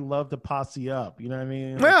 they love to posse up. You know what I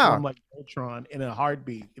mean? Yeah. Like Ultron in a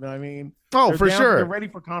heartbeat. You know what I mean? Oh, They're for sure. They're ready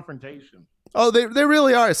for confrontation. Oh, they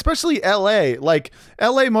really are, especially LA. Like,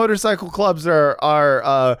 LA motorcycle clubs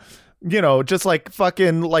are you know, just like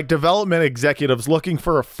fucking like development executives looking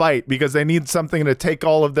for a fight because they need something to take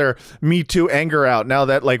all of their Me Too anger out now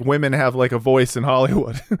that like women have like a voice in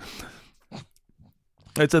Hollywood.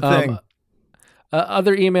 It's a thing.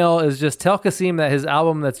 Other email is just tell Kasim that his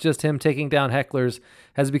album that's just him taking down hecklers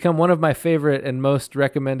has become one of my favorite and most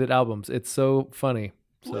recommended albums. It's so funny.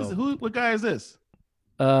 What guy is this?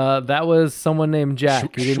 That was someone named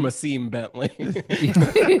Jack. Shmasim Bentley.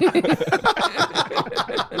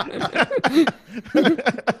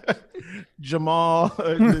 Jamal,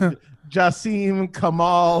 Jasim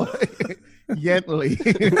Kamal Yentley.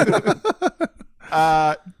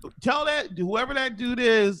 Tell that whoever that dude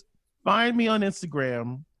is, find me on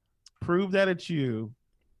Instagram, prove that it's you,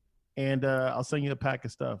 and I'll send you a pack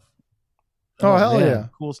of stuff. Oh hell yeah,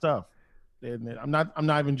 cool stuff. And I'm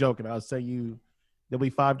not even joking. I'll say you. There'll be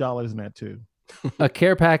 $5 in that too. A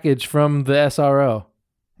care package from the SRO.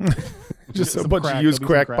 Just a bunch of used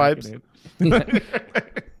crack pipes. We got an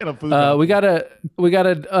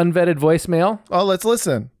unvetted voicemail. Oh, let's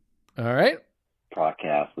listen. All right.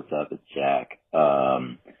 Podcast, what's up? It's Jack.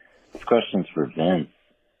 This question's for Vince.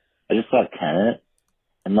 I just saw Tenet,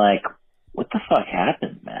 and like, what the fuck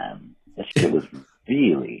happened, man? That shit was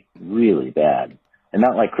really, really bad, and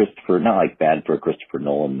not like bad for a Christopher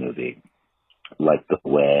Nolan movie. Like the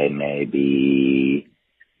way maybe,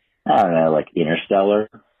 I don't know, like Interstellar.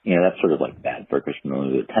 You know, that's sort of like bad for a Christopher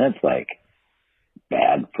Nolan movie. Tenet's like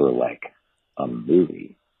bad for like a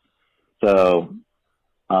movie. So,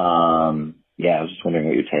 yeah, I was just wondering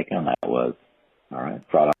what your take on that was. All right,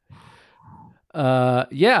 fraud.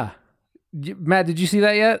 Yeah. Matt, did you see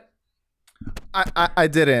that yet? I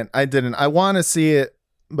didn't. I want to see it,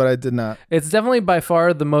 but I did not. It's definitely by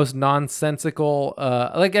far the most nonsensical.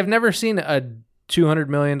 Like I've never seen a $200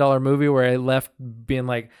 million movie where I left being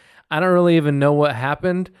like, I don't really even know what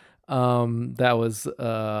happened. That was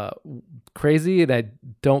crazy, and I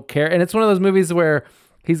don't care. And it's one of those movies where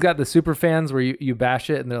he's got the super fans where you bash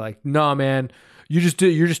it, and they're like, "Nah, man, you're just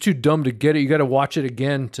too dumb to get it. You got to watch it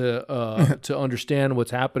again to understand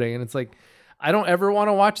what's happening." And it's like, I don't ever want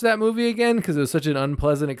to watch that movie again because it was such an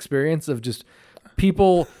unpleasant experience of just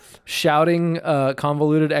people shouting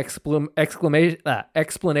convoluted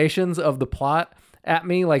explanations of the plot at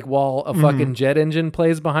me, like while a fucking jet engine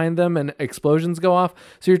plays behind them and explosions go off.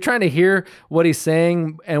 So you're trying to hear what he's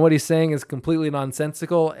saying, and what he's saying is completely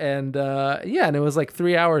nonsensical. And and it was like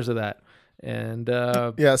 3 hours of that. And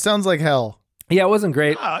yeah, sounds like hell. Yeah, it wasn't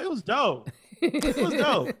great. It was dope. It was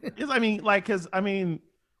dope.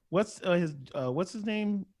 What's his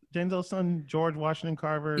name? Denzel's son, George Washington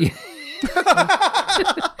Carver.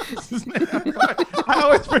 I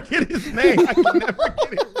always forget his name. I can never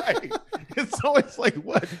get it right. It's always like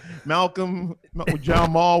what? Malcolm,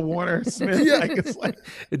 Jamal Warner Smith. Yeah. Like it's like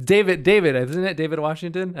David, isn't it David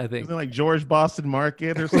Washington? I think. Isn't it like George Boston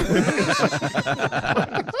Market or something?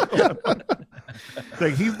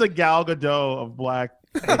 Like he's the Gal Gadot of black.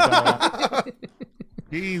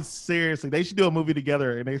 He's seriously. They should do a movie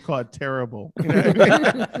together, and they call it Terrible. You know what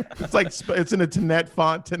I mean? It's like it's in a Tenet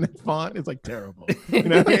font. It's like terrible. You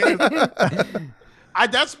know what I mean?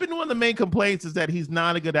 That's been one of the main complaints is that he's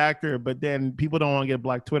not a good actor, but then people don't want to get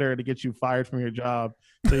Black Twitter to get you fired from your job.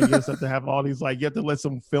 So you just have to have all these you have to let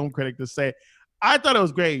some film critic to say. I thought it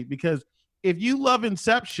was great because if you love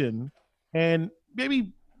Inception and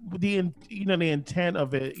maybe the intent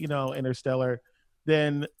of it, Interstellar,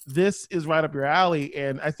 then this is right up your alley.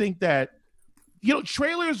 And I think that,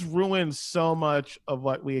 trailers ruin so much of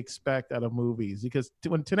what we expect out of movies because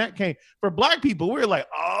when Tenet came, for Black people, we were like,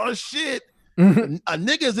 oh shit, a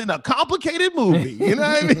nigga's in a complicated movie. You know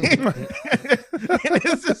what I mean? And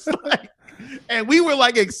it's just like, and we were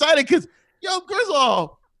like excited because,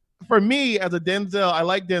 Griswold, for me as a Denzel, I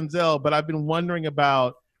like Denzel, but I've been wondering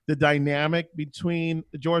about the dynamic between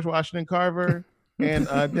George Washington Carver and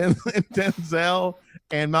Denzel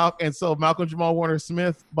and so Malcolm Jamal Warner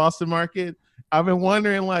Smith, Boston Market. I've been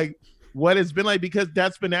wondering like what it's been like because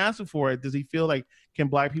that's been asked for it. Does he feel like can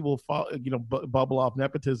black people bubble off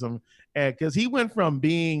nepotism? And because he went from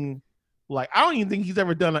being like I don't even think he's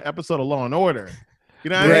ever done an episode of Law and Order. You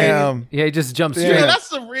know what I mean? Yeah, he just jumps straight. Yeah, that's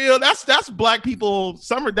the real. That's black people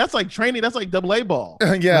summer. That's like training. That's like AA ball.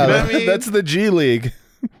 Yeah, you know what I mean? That's the G League.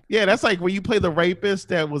 Yeah, that's like where you play the rapist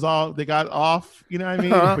that was all they got off. You know what I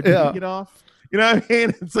mean? Yeah. You get off. You know what I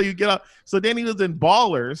mean? And so you get off. So then he was in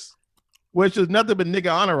Ballers, which was nothing but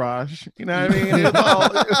nigga entourage. You know what I mean? It was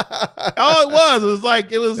all it was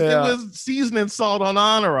like it was seasoning salt on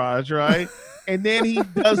entourage, right? And then he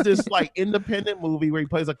does this like independent movie where he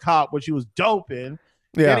plays a cop, which he was dope in.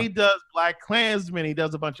 Yeah. Then he does Black Klansman. He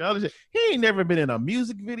does a bunch of other shit. He ain't never been in a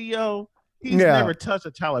music video. He's never touched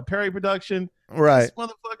a Tyler Perry production. Right. This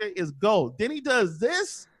motherfucker is gold. Then he does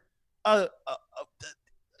this.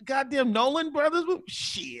 Goddamn Nolan Brothers movie.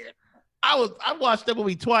 Shit. I watched that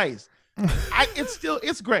movie twice.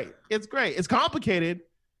 It's great. It's great. It's complicated.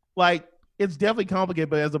 Like it's definitely complicated,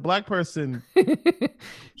 but as a black person,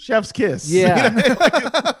 chef's kiss.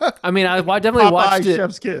 Yeah. I mean, I definitely Popeye watched it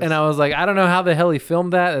Chef's Kiss. and I was like, I don't know how the hell he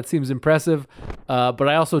filmed that. That seems impressive. But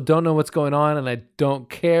I also don't know what's going on and I don't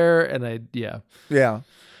care. And Yeah.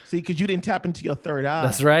 See, because you didn't tap into your third eye.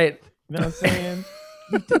 That's right. You know what I'm saying?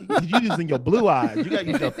 You using your blue eyes. You got to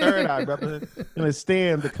use your third eye, brother.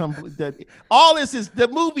 Understand all this is the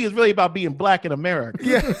movie is really about being black in America.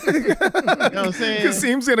 Yeah. You know what I'm saying?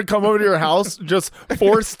 Kasim's gonna come over to your house, just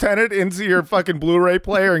force Tenet into your fucking Blu-ray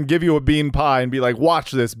player and give you a bean pie and be like,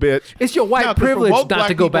 watch this, bitch. It's your white privilege not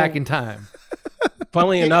to go back in time.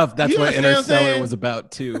 Funnily enough, that's what understand what I'm Interstellar saying? was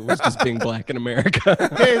about too. Was just being black in America.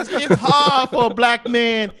 It's hard for a black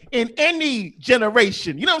man in any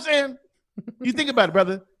generation. You know what I'm saying? You think about it,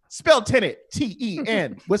 brother. Spell Tenet,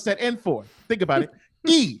 T-E-N. What's that N for? Think about it.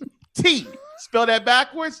 E-T. Spell that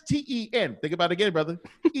backwards, T-E-N. Think about it again, brother.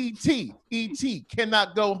 E-T. E-T.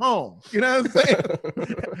 Cannot go home. You know what I'm saying?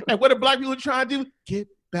 And what are black people trying to do? Get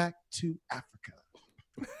back to Africa.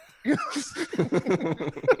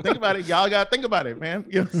 Think about it. Y'all got to think about it, man.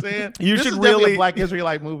 You know what I'm saying? You this should is definitely really a black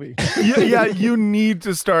Israelite movie. You need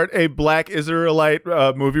to start a black Israelite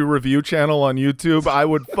movie review channel on YouTube. I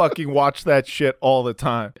would fucking watch that shit all the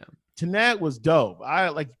time. Tenet was dope.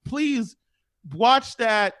 Please watch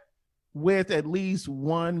that with at least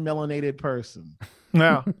one melanated person.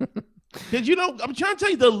 Yeah. Because I'm trying to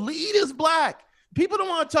tell you, the lead is black. People don't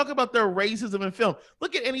want to talk about their racism in film.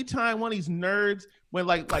 Look at any time one of these nerds went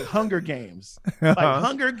like Hunger Games. Like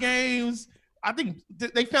Hunger Games. I think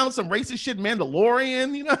they found some racist shit in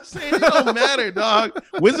Mandalorian. You know what I'm saying? It don't matter, dog.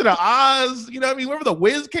 Wizard of Oz. You know what I mean? Whenever The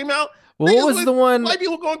Wiz came out. Well, what was the one? White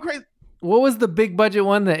people going crazy. What was the big budget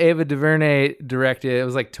one that Ava DuVernay directed? It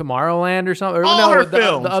was like Tomorrowland or something. Her the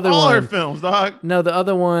films. The other all one. her films, dog. No, the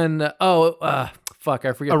other one. Fuck,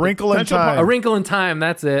 I forget. A Wrinkle in Time. A Wrinkle in Time.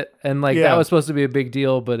 That's it. And Yeah. that was supposed to be a big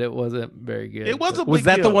deal, but it wasn't very good. It was a big Was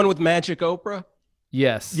that deal. the one with Magic Oprah?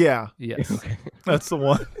 Yes. Yeah. Yes. That's the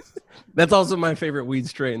one. That's also my favorite weed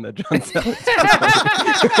strain that John sells.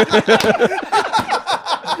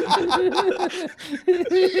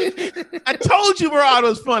 I told you Murad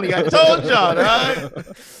was funny. I told y'all, right?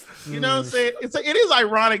 You know what I'm saying? It is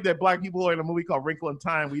ironic that black people are in a movie called Wrinkle in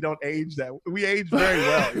Time. We don't age that. We age very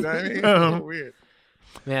well. You know what I mean? It's so weird.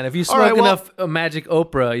 Man, if you smoke enough Magic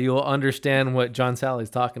Oprah, you'll understand what John Sally's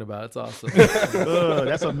talking about. It's awesome.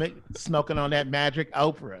 That's smoking on that Magic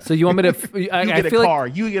Oprah. So you want me to? You get a car.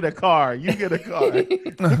 You get a car. You get a car.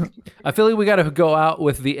 I feel like we got to go out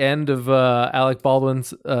with the end of Alec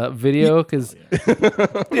Baldwin's video because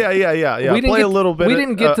Yeah. Play a little bit. We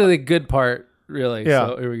didn't get to the good part really. Yeah.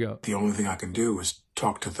 So here we go. The only thing I can do is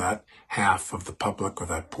talk to that half of the public or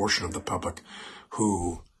that portion of the public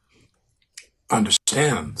who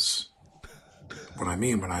understands what I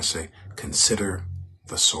mean when I say consider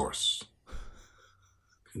the source.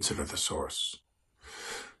 Consider the source.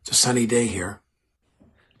 It's a sunny day here.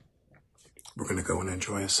 We're going to go and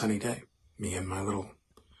enjoy a sunny day. Me and my little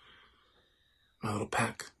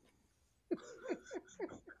pack.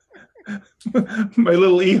 My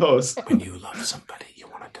little hijos. When you love somebody, you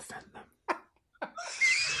want to defend them.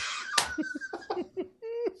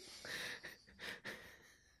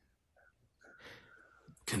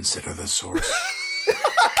 Consider the source.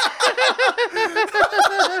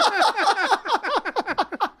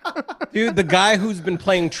 Dude, the guy who's been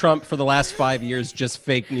playing Trump for the last 5 years just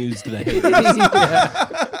fake news to the haters.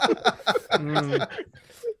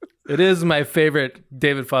 It is my favorite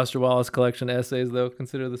David Foster Wallace collection essays, though.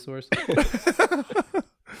 Consider the source.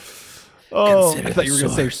 Oh, I thought you were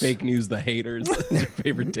going to say fake news, The Haters. That's your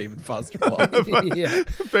favorite David Foster Wallace. Yeah.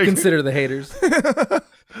 Consider the haters.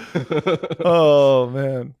 Oh,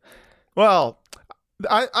 man. Well,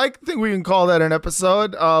 I think we can call that an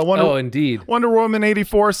episode. Indeed. Wonder Woman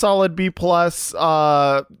 84, solid B+.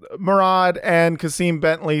 Murad and Kasim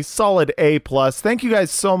Bentley, solid A+. Thank you guys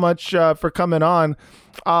so much for coming on.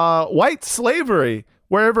 White Slavery,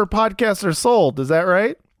 wherever podcasts are sold. Is that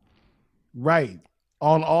right? Right.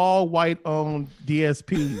 On all white-owned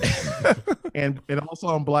DSPs. and also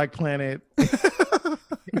on Black Planet.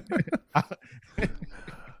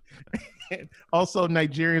 Also,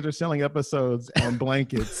 Nigerians are selling episodes on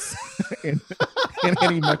blankets in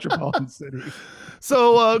any metropolitan city.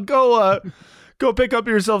 So go pick up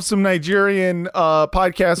yourself some Nigerian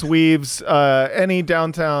podcast weaves, any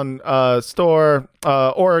downtown store,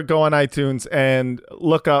 or go on iTunes and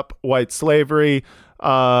look up White Slavery.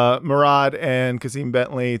 Murad and Kasim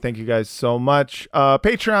Bentley, thank you guys so much.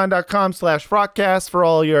 Patreon.com/Frotcast for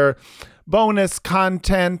all your bonus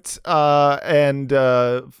content, and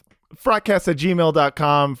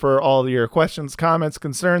frotcast@gmail.com for all your questions, comments,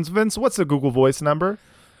 concerns. Vince, what's the Google Voice number?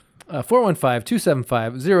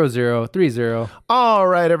 415-275-0030. All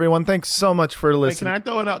right, everyone. Thanks so much for listening. Wait, can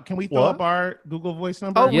I throw it up? Can we throw up our Google Voice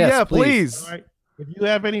number? Oh, Yes, yeah, please. All right. If you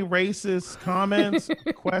have any racist comments,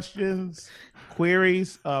 questions,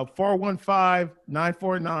 queries,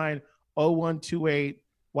 415-949-0128,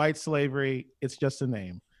 White Slavery. It's just a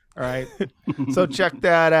name. All right. So check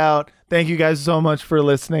that out. Thank you guys so much for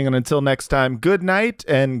listening. And until next time, good night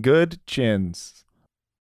and good chins.